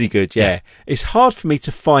 Really good, yeah. It's hard for me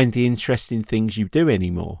to find the interesting things you do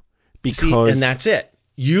anymore because and that's it.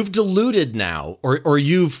 You've diluted now or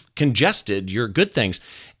you've congested your good things.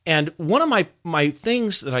 And one of my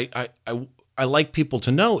things that I like people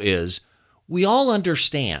to know is we all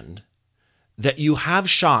understand that you have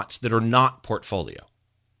shots that are not portfolio,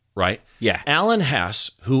 right? Yeah. Alan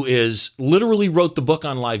Hess, who is literally wrote the book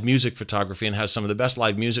on live music photography and has some of the best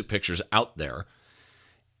live music pictures out there.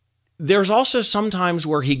 There's also sometimes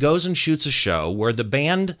where he goes and shoots a show where the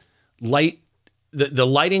band the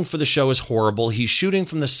lighting for the show is horrible. He's shooting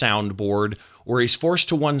from the soundboard or he's forced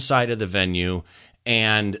to one side of the venue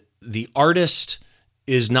and the artist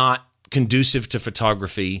is not conducive to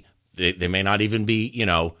photography. They may not even be,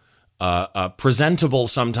 presentable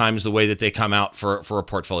sometimes the way that they come out for a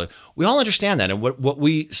portfolio. We all understand that. And what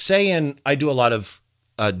we say, and I do a lot of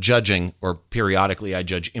judging, or periodically I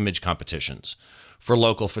judge image competitions for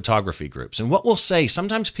local photography groups. And what we'll say,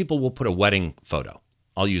 sometimes people will put a wedding photo.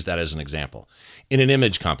 I'll use that as an example in an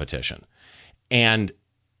image competition. And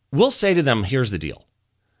we'll say to them, here's the deal.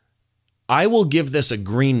 I will give this a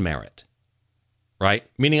green merit, right?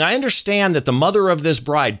 Meaning I understand that the mother of this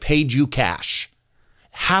bride paid you cash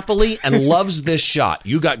happily and loves this shot.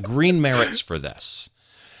 You got green merits for this.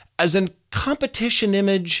 As a competition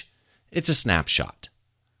image, it's a snapshot,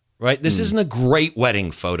 right? This isn't a great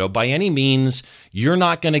wedding photo by any means. You're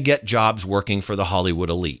not going to get jobs working for the Hollywood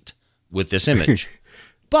elite with this image.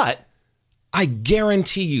 But I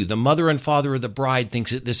guarantee you the mother and father of the bride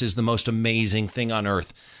thinks that this is the most amazing thing on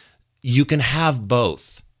earth. You can have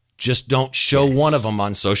both. Just don't show one of them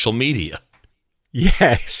on social media.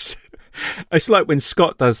 Yes. It's like when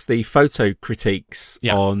Scott does the photo critiques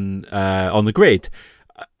on the grid.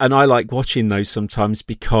 And I like watching those sometimes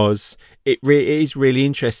because it is really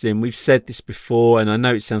interesting. We've said this before, and I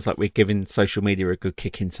know it sounds like we're giving social media a good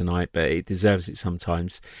kick in tonight, but it deserves it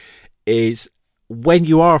sometimes, is when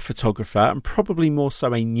you are a photographer, and probably more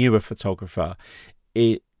so a newer photographer,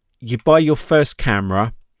 you buy your first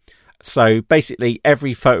camera. So basically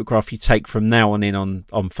every photograph you take from now on in on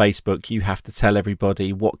Facebook, you have to tell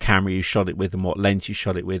everybody what camera you shot it with and what lens you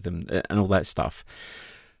shot it with and all that stuff.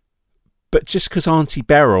 But just because Auntie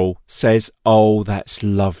Beryl says, oh, that's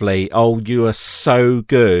lovely, oh, you are so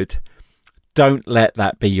good, don't let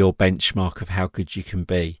that be your benchmark of how good you can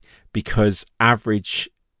be, because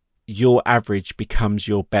your average becomes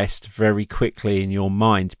your best very quickly in your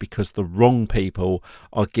mind because the wrong people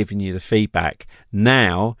are giving you the feedback.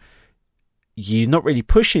 Now, you're not really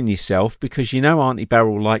pushing yourself because you know Auntie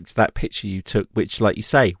Beryl liked that picture you took, which, like you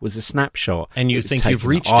say, was a snapshot. And you think you've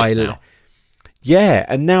reached it now. Yeah,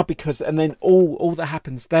 and now and then all that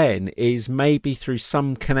happens then is maybe through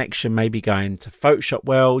some connection, maybe going to Photoshop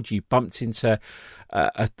World, you bumped into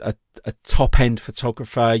a top-end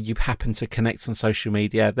photographer, you happen to connect on social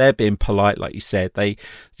media, they're being polite, like you said. The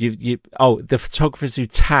photographers who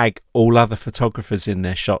tag all other photographers in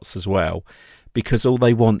their shots as well, because all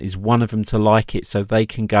they want is one of them to like it so they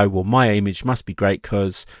can go, well, my image must be great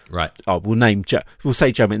because we'll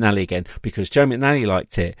say Joe McNally again because Joe McNally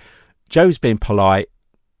liked it. Joe's being polite.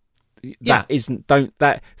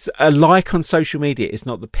 A like on social media is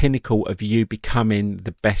not the pinnacle of you becoming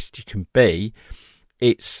the best you can be.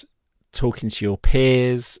 It's talking to your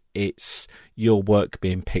peers. It's your work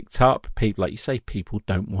being picked up. People, like you say, people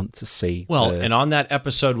don't want to see. And on that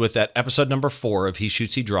episode, with that episode number 4 of He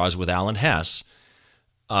Shoots, He Draws with Alan Hess,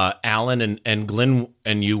 Alan and Glenn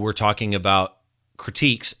and you were talking about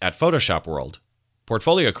critiques at Photoshop World,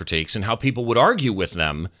 portfolio critiques, and how people would argue with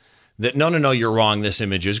them that no, you're wrong. This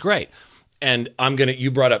image is great. And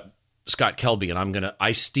you brought up Scott Kelby, and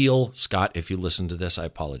I steal, Scott, if you listen to this, I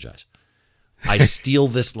apologize. I steal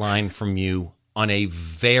this line from you on a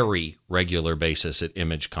very regular basis at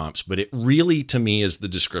Image Comps, but it really, to me, is the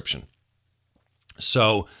description.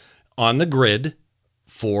 So on the grid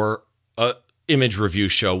for a image review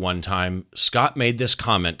show one time, Scott made this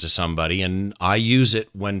comment to somebody, and I use it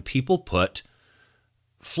when people put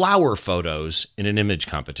flower photos in an image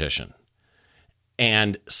competition.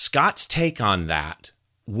 And Scott's take on that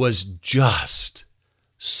was just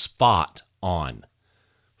spot on.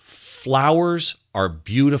 Flowers are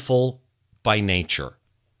beautiful by nature.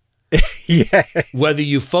 Yes. Whether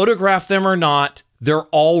you photograph them or not, they're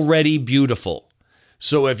already beautiful.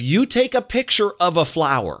 So if you take a picture of a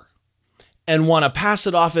flower and want to pass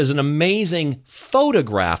it off as an amazing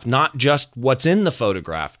photograph, not just what's in the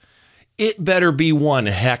photograph, it better be one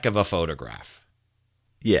heck of a photograph.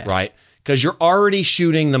 Yeah. Right? Because you're already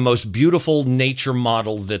shooting the most beautiful nature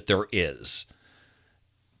model that there is.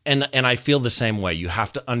 And I feel the same way. You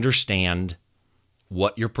have to understand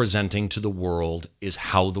what you're presenting to the world is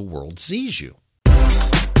how the world sees you.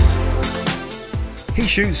 He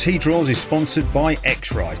Shoots, He Draws is sponsored by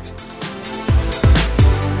X-Rite.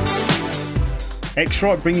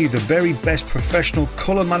 X-Rite bring you the very best professional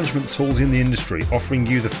colour management tools in the industry, offering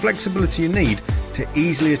you the flexibility you need to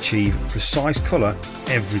easily achieve precise colour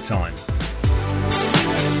every time.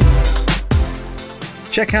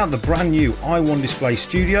 Check out the brand new i1 Display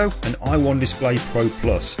Studio and i1 Display Pro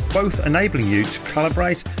Plus, both enabling you to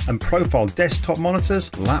calibrate and profile desktop monitors,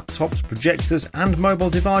 laptops, projectors and mobile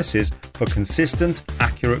devices for consistent,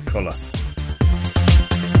 accurate colour.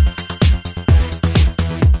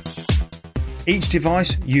 Each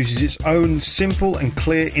device uses its own simple and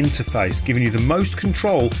clear interface, giving you the most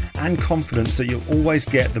control and confidence that you'll always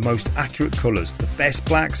get the most accurate colours, the best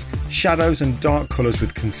blacks, shadows and dark colours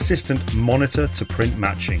with consistent monitor to print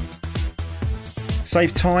matching.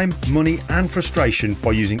 Save time, money and frustration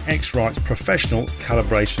by using X-Rite's professional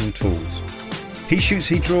calibration tools. He Shoots,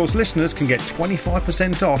 He Draws listeners can get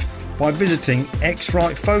 25% off by visiting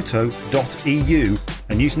xritephoto.eu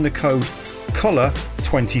and using the code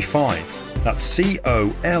COLOUR25. That's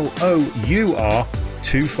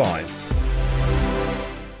COLOUR25.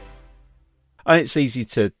 And it's easy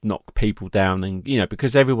to knock people down, and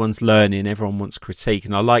because everyone's learning, everyone wants critique.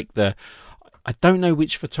 And I don't know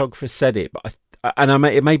which photographer said it, but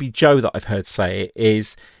it may be Joe that I've heard say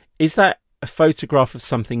it, is that a photograph of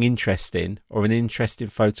something interesting or an interesting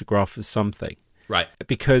photograph of something? Right.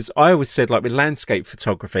 Because I always said, like with landscape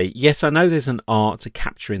photography, yes, I know there's an art to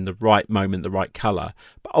capturing the right moment, the right colour,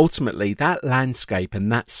 but ultimately that landscape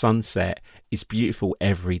and that sunset is beautiful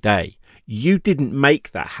every day. You didn't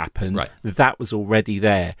make that happen. Right. That was already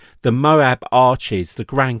there. The Moab Arches, the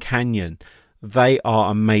Grand Canyon, they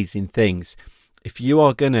are amazing things. If you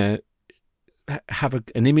are going to have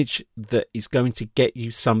an image that is going to get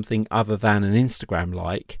you something other than an Instagram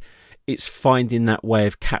like, it's finding that way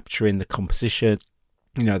of capturing the composition,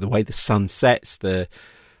 the way the sun sets,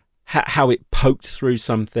 how it poked through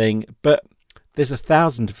something. But there's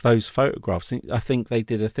 1,000 of those photographs. I think they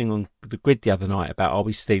did a thing on the grid the other night about, are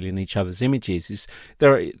we stealing each other's images?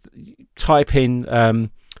 Type in,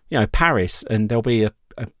 Paris, and there'll be a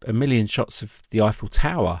million shots of the Eiffel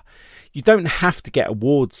Tower. You don't have to get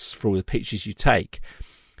awards for all the pictures you take.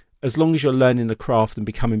 As long as you're learning the craft and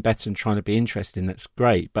becoming better and trying to be interesting, that's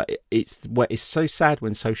great. But it's so sad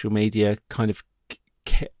when social media kind of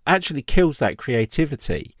actually kills that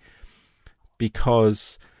creativity,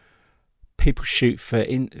 because people shoot for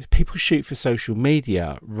social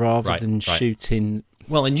media rather than shooting.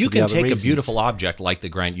 Well, and you can take a beautiful object like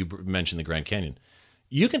you mentioned the Grand Canyon.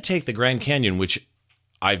 You can take the Grand Canyon, which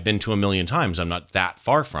I've been to a million times. I'm not that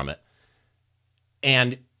far from it,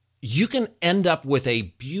 and you can end up with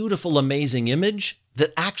a beautiful, amazing image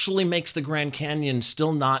that actually makes the Grand Canyon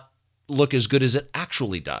still not look as good as it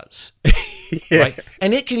actually does. Yeah. Right?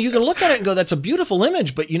 And you can look at it and go, that's a beautiful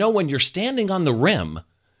image, but when you're standing on the rim,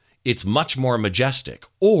 it's much more majestic.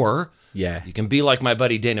 Or you can be like my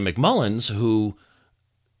buddy Dana McMullins, who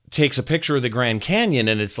takes a picture of the Grand Canyon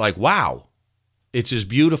and it's like, wow, it's as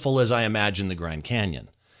beautiful as I imagine the Grand Canyon.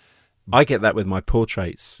 I get that with my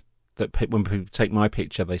portraits. That when people take my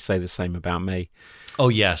picture, they say the same about me. Oh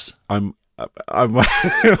yes, I'm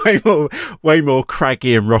way more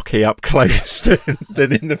craggy and rocky up close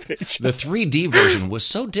than in the picture. The 3D version was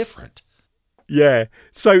so different. Yeah.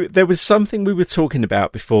 So there was something we were talking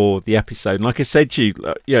about before the episode. And like I said to you,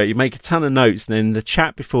 you make a ton of notes, and then the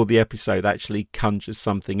chat before the episode actually conjures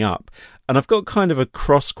something up. And I've got kind of a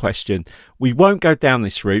cross question. We won't go down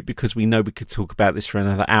this route because we know we could talk about this for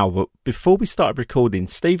another hour. But before we started recording,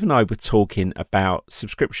 Steve and I were talking about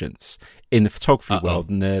subscriptions in the photography world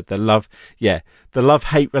and the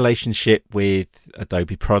love-hate relationship with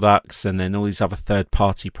Adobe products and then all these other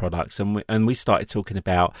third-party products. And we started talking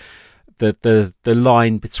about the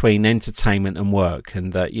line between entertainment and work,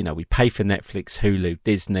 and that, we pay for Netflix, Hulu,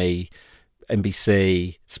 Disney,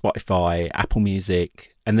 NBC, Spotify, Apple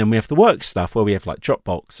Music, and then we have the work stuff where we have like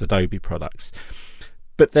Dropbox, Adobe products.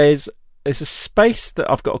 But there's a space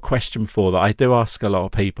that I've got a question for that I do ask a lot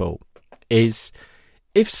of people, is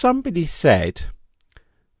if somebody said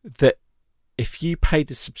that if you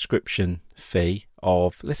paid a subscription fee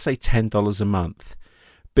of, let's say, $10 a month,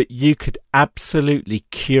 but you could absolutely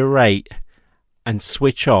curate and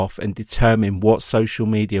switch off and determine what social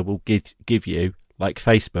media will give you, like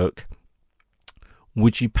Facebook,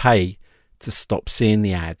 would you pay to stop seeing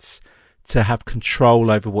the ads, to have control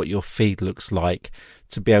over what your feed looks like,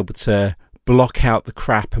 to be able to block out the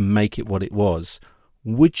crap and make it what it was?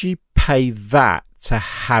 Would you pay that to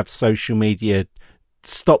have social media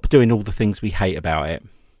stop doing all the things we hate about it?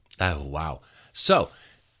 Oh, wow. So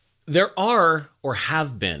there are or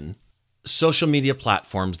have been social media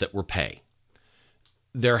platforms that were pay.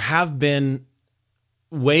 There have been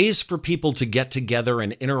ways for people to get together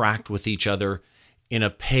and interact with each other in a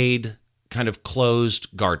paid kind of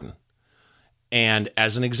closed garden. And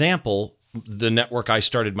as an example, the network I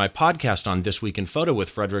started my podcast on, This Week in Photo with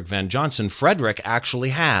Frederick Van Johnson, Frederick actually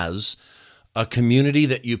has a community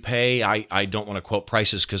that you pay. I don't want to quote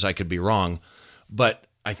prices because I could be wrong, but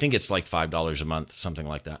I think it's like $5 a month, something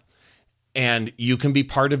like that. And you can be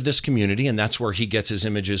part of this community, and that's where he gets his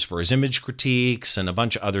images for his image critiques and a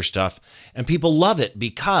bunch of other stuff. And people love it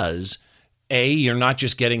because, A, you're not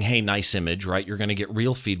just getting, hey, nice image, right? You're going to get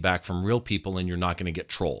real feedback from real people, and you're not going to get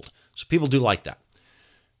trolled. So people do like that.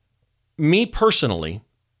 Me personally,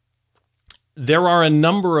 there are a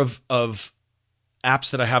number of apps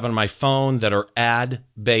that I have on my phone that are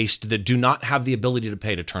ad-based that do not have the ability to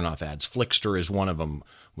pay to turn off ads. Flickster is one of them,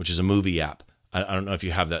 which is a movie app. I don't know if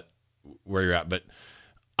you have that where you're at, but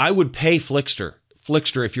I would pay Flickster.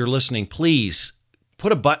 Flickster, if you're listening, please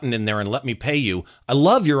put a button in there and let me pay you. I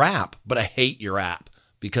love your app, but I hate your app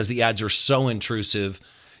because the ads are so intrusive.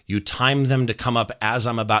 You time them to come up as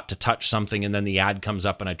I'm about to touch something, and then the ad comes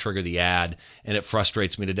up and I trigger the ad, and it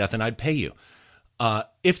frustrates me to death, and I'd pay you.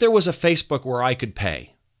 If there was a Facebook where I could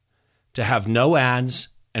pay to have no ads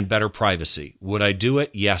and better privacy, would I do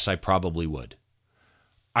it? Yes, I probably would.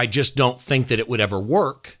 I just don't think that it would ever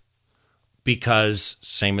work because,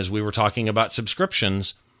 same as we were talking about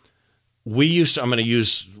subscriptions, I'm going to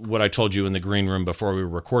use what I told you in the green room before we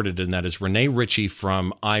recorded, and that is Renee Ritchie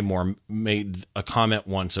from iMore made a comment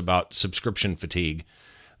once about subscription fatigue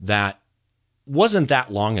that wasn't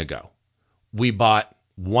that long ago. We bought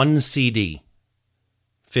one CD,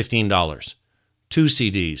 $15, two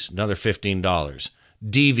CDs, another $15,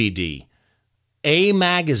 DVD, a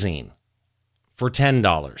magazine for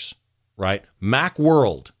 $10, right?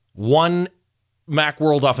 Macworld, one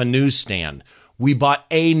Macworld off a newsstand. We bought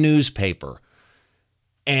a newspaper,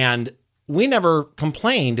 and we never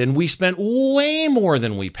complained, and we spent way more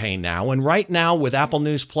than we pay now. And right now with Apple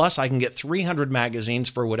News Plus, I can get 300 magazines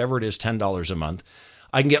for whatever it is, $10 a month.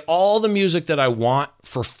 I can get all the music that I want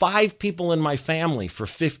for 5 people in my family for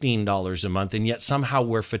 $15 a month, and yet somehow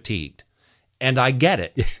we're fatigued. And I get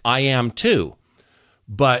it. I am too.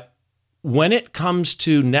 But when it comes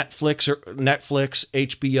to Netflix,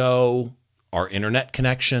 HBO, our internet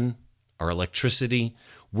connection, our electricity,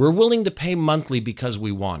 we're willing to pay monthly because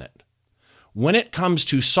we want it. When it comes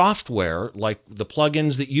to software, like the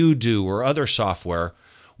plugins that you do or other software,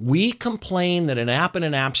 we complain that an app in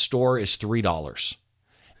an app store is $3.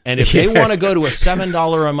 And if they want to go to a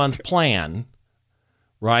 $7 a month plan,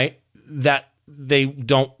 right, that they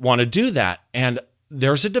don't want to do that. And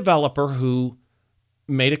there's a developer who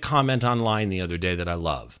made a comment online the other day that I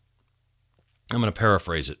love. I'm going to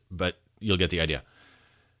paraphrase it, but you'll get the idea.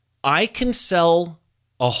 I can sell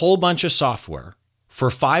a whole bunch of software for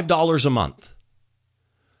 $5 a month,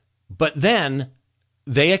 but then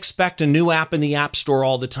they expect a new app in the App Store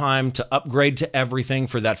all the time to upgrade to everything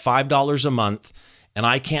for that $5 a month, and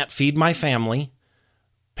I can't feed my family,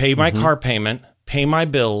 pay my car payment, pay my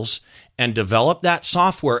bills, and develop that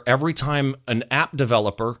software every time an app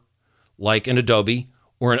developer like an Adobe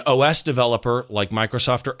or an OS developer like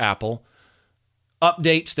Microsoft or Apple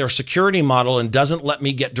updates their security model and doesn't let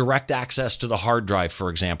me get direct access to the hard drive,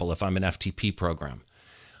 for example, if I'm an FTP program.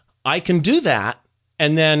 I can do that,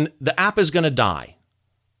 and then the app is going to die.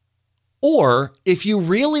 Or if you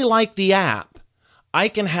really like the app, I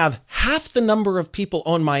can have half the number of people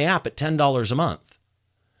own my app at $10 a month,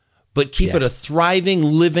 but keep it a thriving,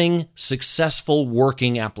 living, successful,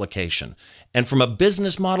 working application. And from a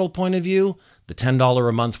business model point of view, the $10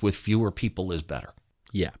 a month with fewer people is better.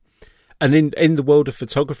 Yeah. And in the world of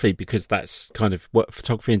photography, because that's kind of what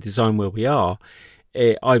photography and design where we are,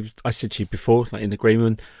 I said to you before, like in the green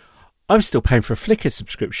room, I was still paying for a Flickr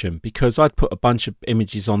subscription because I'd put a bunch of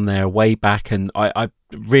images on there way back, and I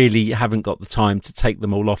really haven't got the time to take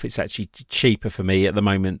them all off. It's actually cheaper for me at the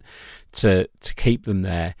moment to keep them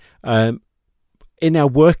there. In our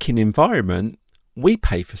working environment, we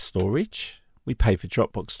pay for storage. We pay for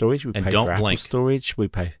Dropbox storage. We pay for Apple storage. We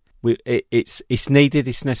pay. It's needed,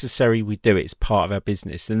 it's necessary, we do it, it's part of our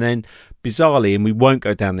business. And then bizarrely, and we won't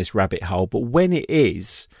go down this rabbit hole, but when it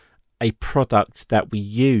is a product that we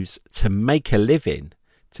use to make a living,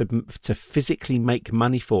 to physically make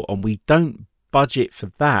money for, and we don't budget for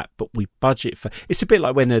that, but we budget for, it's a bit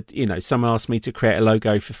like when someone asked me to create a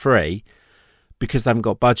logo for free because they haven't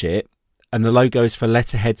got budget, and the logo is for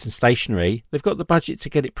letterheads and stationery. They've got the budget to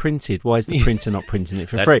get it printed. Why is the printer not printing it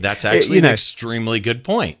for free? That's actually an extremely good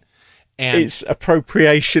point. And it's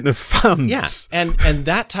appropriation of funds. Yeah, and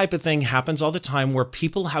that type of thing happens all the time where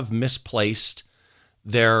people have misplaced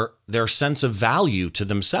their sense of value to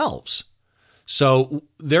themselves. So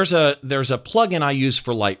there's a plugin I use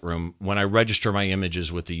for Lightroom when I register my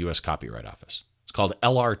images with the U.S. Copyright Office. It's called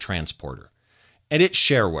LR Transporter, and it's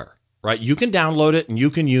shareware, right? You can download it and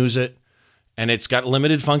you can use it, and it's got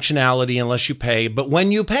limited functionality unless you pay. But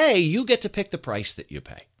when you pay, you get to pick the price that you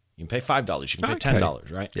pay. You can pay $5. You can pay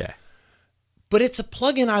 $10, right? Yeah. But it's a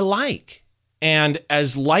plugin I like. And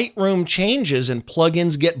as Lightroom changes and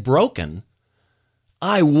plugins get broken,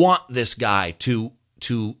 I want this guy to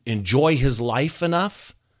enjoy his life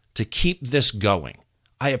enough to keep this going.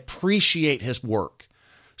 I appreciate his work.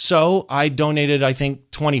 So I donated, I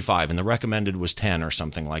think, 25, and the recommended was 10 or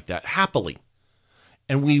something like that, happily.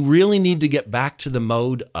 And we really need to get back to the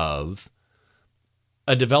mode of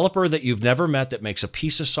a developer that you've never met that makes a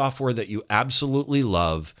piece of software that you absolutely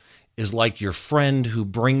love is like your friend who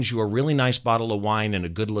brings you a really nice bottle of wine and a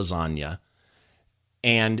good lasagna.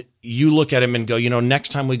 And you look at him and go, next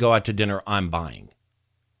time we go out to dinner, I'm buying.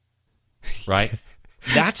 Right?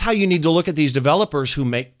 That's how you need to look at these developers who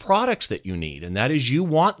make products that you need. And that is, you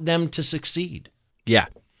want them to succeed. Yeah.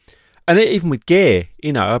 And even with gear,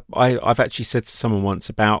 I've actually said to someone once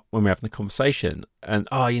about when we're having the conversation, and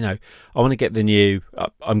I want to get the new,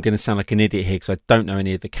 I'm going to sound like an idiot here because I don't know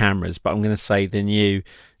any of the cameras, but I'm going to say the new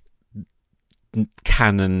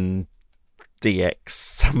Canon DX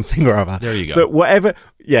something or other. There you go. But whatever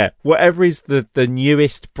is the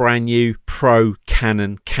newest brand new pro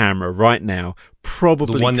Canon camera right now,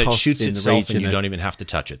 probably the one that shoots in itself and you don't even have to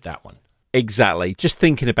touch it, that one. Exactly. Just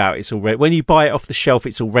thinking about it's already, when you buy it off the shelf,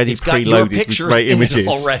 it's already preloaded with great in images it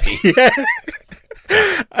already. Yeah.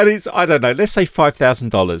 And it's, I don't know, let's say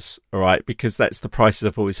 $5,000, all right, because that's the prices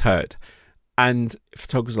I've always heard. And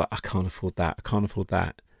photographers are like, I can't afford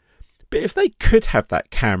that. But if they could have that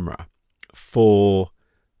camera for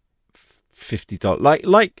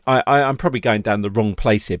 $50, I'm probably going down the wrong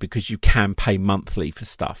place here because you can pay monthly for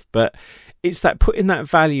stuff, but it's that putting that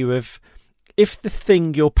value of, if the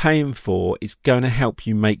thing you're paying for is going to help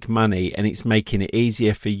you make money and it's making it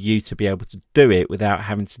easier for you to be able to do it without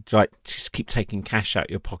having to just keep taking cash out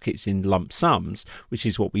your pockets in lump sums, which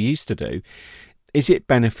is what we used to do, is it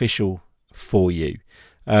beneficial for you?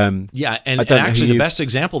 Yeah, and actually the best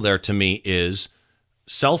example there to me is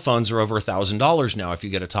cell phones are over $1,000 now if you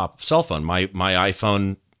get a top cell phone. My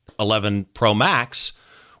iPhone 11 Pro Max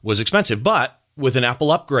was expensive, but with an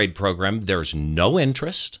Apple upgrade program, there's no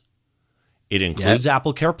interest. It includes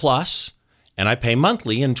Apple Care Plus, and I pay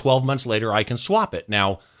monthly, and 12 months later I can swap it.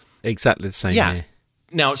 Now, exactly the same here.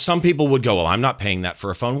 Now, some people would go, well, I'm not paying that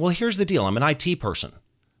for a phone. Well, here's the deal. I'm an IT person.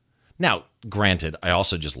 Now, granted, I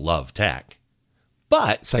also just love tech.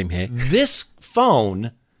 But same here. This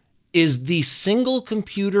phone is the single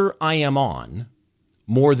computer I am on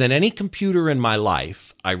more than any computer in my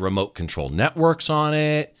life. I remote control networks on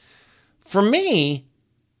it. For me,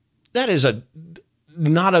 that is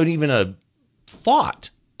not even a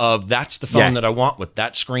thought of that's the phone that I want with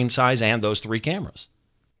that screen size and those 3 cameras.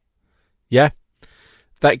 Yeah.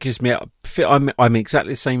 That gives me, I'm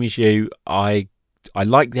exactly the same as you. I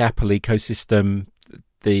like the Apple ecosystem.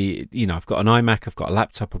 I've got an iMac, I've got a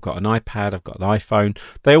laptop, I've got an iPad, I've got an iPhone.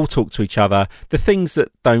 They all talk to each other. The things that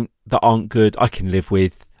aren't good, I can live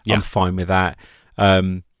with. Yeah. I'm fine with that.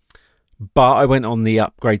 But I went on the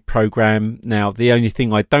upgrade program. Now, the only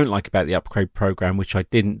thing I don't like about the upgrade program, which I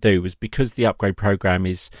didn't do, was because the upgrade program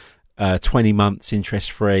is 20 months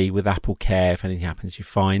interest free with Apple Care. If anything happens, you're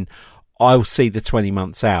fine. I'll see the 20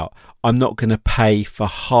 months out. I'm not going to pay for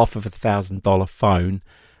half of $1,000 phone.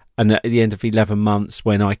 And at the end of 11 months,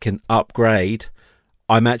 when I can upgrade,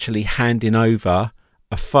 I'm actually handing over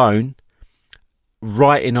a phone,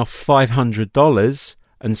 writing off $500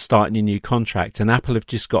 and starting a new contract. And Apple have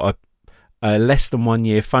just got a less than 1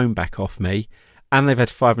 year phone back off me, and they've had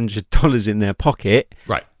 $500 in their pocket.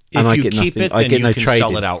 Right. And if I you get keep nothing. it, I then get you no can trading.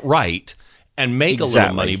 sell it outright and make a little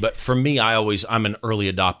Exactly. money. But for me, I'm an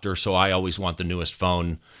early adopter, so I always want the newest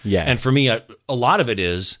phone. Yeah. And for me, a lot of it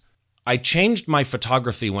is I changed my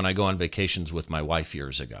photography when I go on vacations with my wife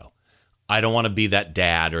years ago. I don't want to be that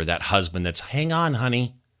dad or that husband that's, hang on,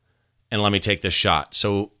 honey, and let me take this shot.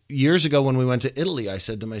 So years ago when we went to Italy, I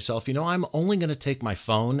said to myself, I'm only going to take my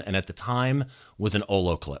phone, and at the time with an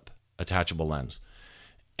Olo clip, attachable lens.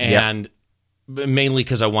 And mainly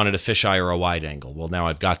because I wanted a fisheye or a wide angle. Well, now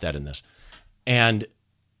I've got that in this. And,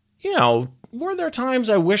 were there times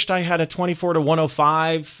I wished I had a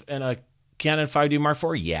 24-105 and a Canon 5D Mark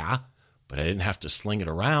IV? Yeah, but I didn't have to sling it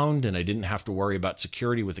around, and I didn't have to worry about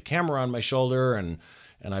security with the camera on my shoulder. And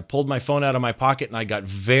I pulled my phone out of my pocket, and I got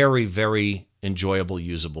very, very enjoyable,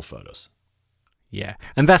 usable photos. Yeah,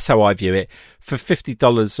 and that's how I view it. For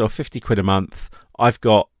 $50 or 50 quid a month, I've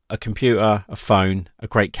got a computer, a phone, a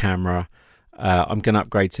great camera. I'm going to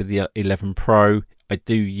upgrade to the 11 Pro. I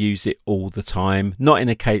do use it all the time. Not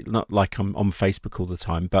like I'm on Facebook all the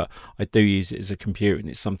time, but I do use it as a computer, and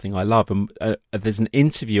it's something I love. And there's an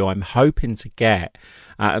interview I'm hoping to get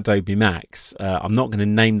at Adobe Max. I'm not going to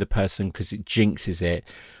name the person because it jinxes it,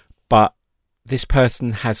 but this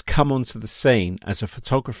person has come onto the scene as a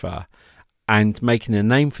photographer and making a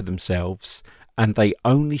name for themselves, and they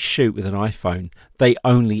only shoot with an iPhone. They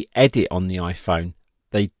only edit on the iPhone.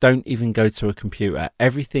 They don't even go to a computer.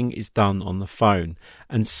 Everything is done on the phone.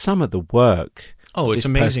 And some of the work it's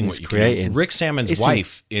amazing what you creating. Can do. Rick Salmon's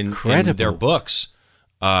wife in their books,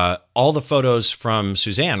 all the photos from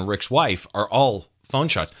Suzanne, Rick's wife, are all phone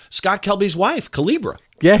shots. Scott Kelby's wife, Calibra.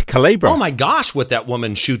 Yeah, Calibra. Oh my gosh, what that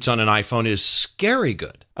woman shoots on an iPhone is scary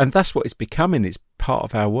good. And that's what it's becoming. It's part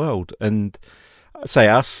of our world. And say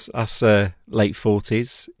us late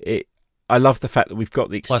 40s, I love the fact that we've got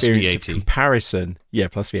the experience of comparison. Yeah,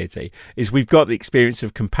 plus VAT. Is we've got the experience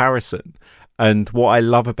of comparison. And what I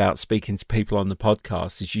love about speaking to people on the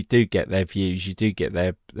podcast is you do get their views, you do get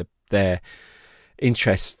their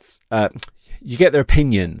interests, you get their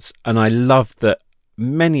opinions. And I love that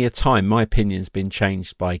many a time my opinion's been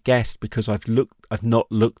changed by a guest because I've not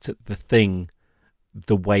looked at the thing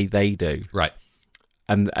the way they do. Right.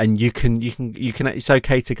 And you can it's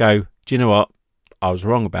okay to go, do you know what? I was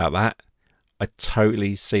wrong about that. I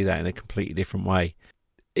totally see that in a completely different way.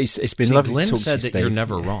 It's been lovely Glenn to talk said to you, that you're Steve.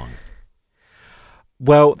 never wrong.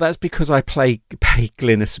 Well, that's because I pay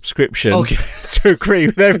Glenn a subscription to agree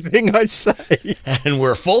with everything I say. And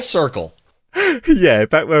we're full circle. Yeah,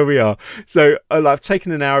 back where we are. So I've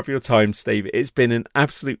taken an hour of your time, Steve. It's been an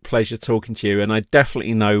absolute pleasure talking to you, and I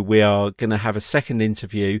definitely know we are going to have a second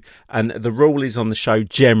interview, and the rule is on the show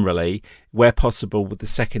generally, where possible, with the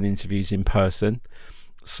second interviews in person.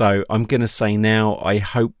 So I'm going to say now, I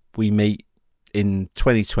hope we meet in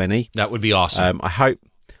 2020. That would be awesome. I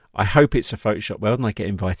hope it's a Photoshop World and I get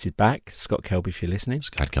invited back. Scott Kelby, if you're listening.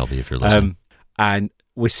 Scott Kelby, if you're listening. And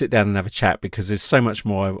we'll sit down and have a chat because there's so much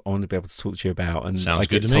more I want to be able to talk to you about. And Sounds I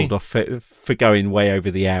get good to me. told off for going way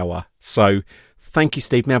over the hour. So thank you,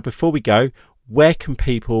 Steve. Now, before we go, where can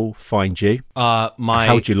people find you? How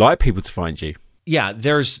would you like people to find you? Yeah,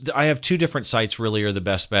 I have two different sites really are the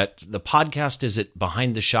best bet. The podcast is at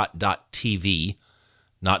behindtheshot.tv,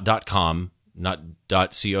 not .com, not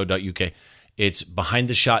 .co.uk. It's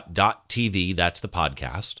behindtheshot.tv. That's the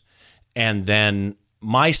podcast. And then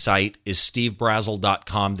my site is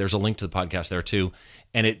stevebrazill.com. There's a link to the podcast there too.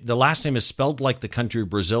 And the last name is spelled like the country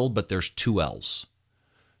Brazil, but there's two L's.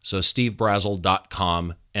 So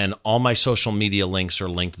stevebrazill.com. And all my social media links are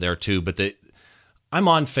linked there too. But I'm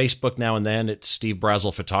on Facebook now and then. It's Steve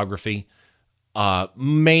Brazill Photography.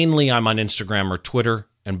 Mainly I'm on Instagram or Twitter,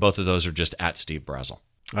 and both of those are just at Steve Brazill.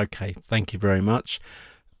 Okay, thank you very much.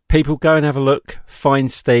 People, go and have a look. Find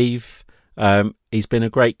Steve. He's been a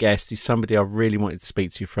great guest. He's somebody I've really wanted to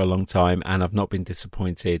speak to for a long time, and I've not been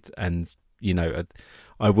disappointed. And,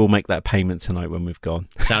 I will make that payment tonight when we've gone.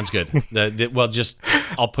 Sounds good.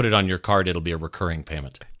 I'll put it on your card. It'll be a recurring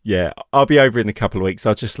payment. Yeah, I'll be over in a couple of weeks.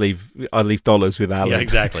 I'll leave dollars with Alan. Yeah,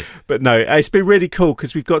 exactly. But no, it's been really cool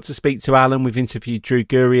because we've got to speak to Alan. We've interviewed Drew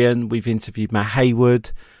Gurian. We've interviewed Matt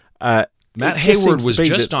Hayward. Matt Hayward was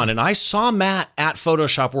just on, and I saw Matt at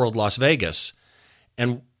Photoshop World Las Vegas.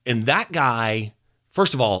 And that guy,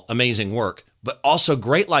 first of all, amazing work, but also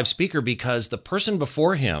great live speaker because the person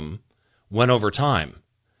before him went over time.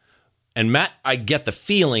 And Matt, I get the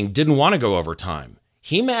feeling, didn't want to go over time.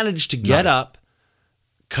 He managed to get up,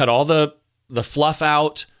 cut all the fluff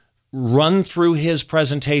out, run through his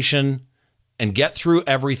presentation, and get through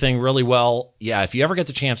everything really well. Yeah, if you ever get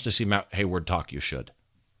the chance to see Matt Hayward talk, you should.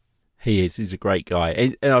 He's a great guy.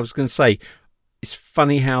 And I was going to say, it's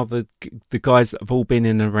funny how the guys that have all been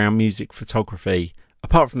in and around music photography,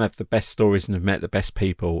 apart from have the best stories and have met the best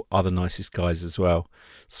people, are the nicest guys as well.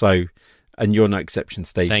 So, and you're no exception,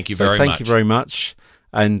 Steve. Thank you very much. Thank you very much.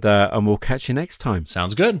 And we'll catch you next time.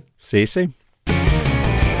 Sounds good. See you soon.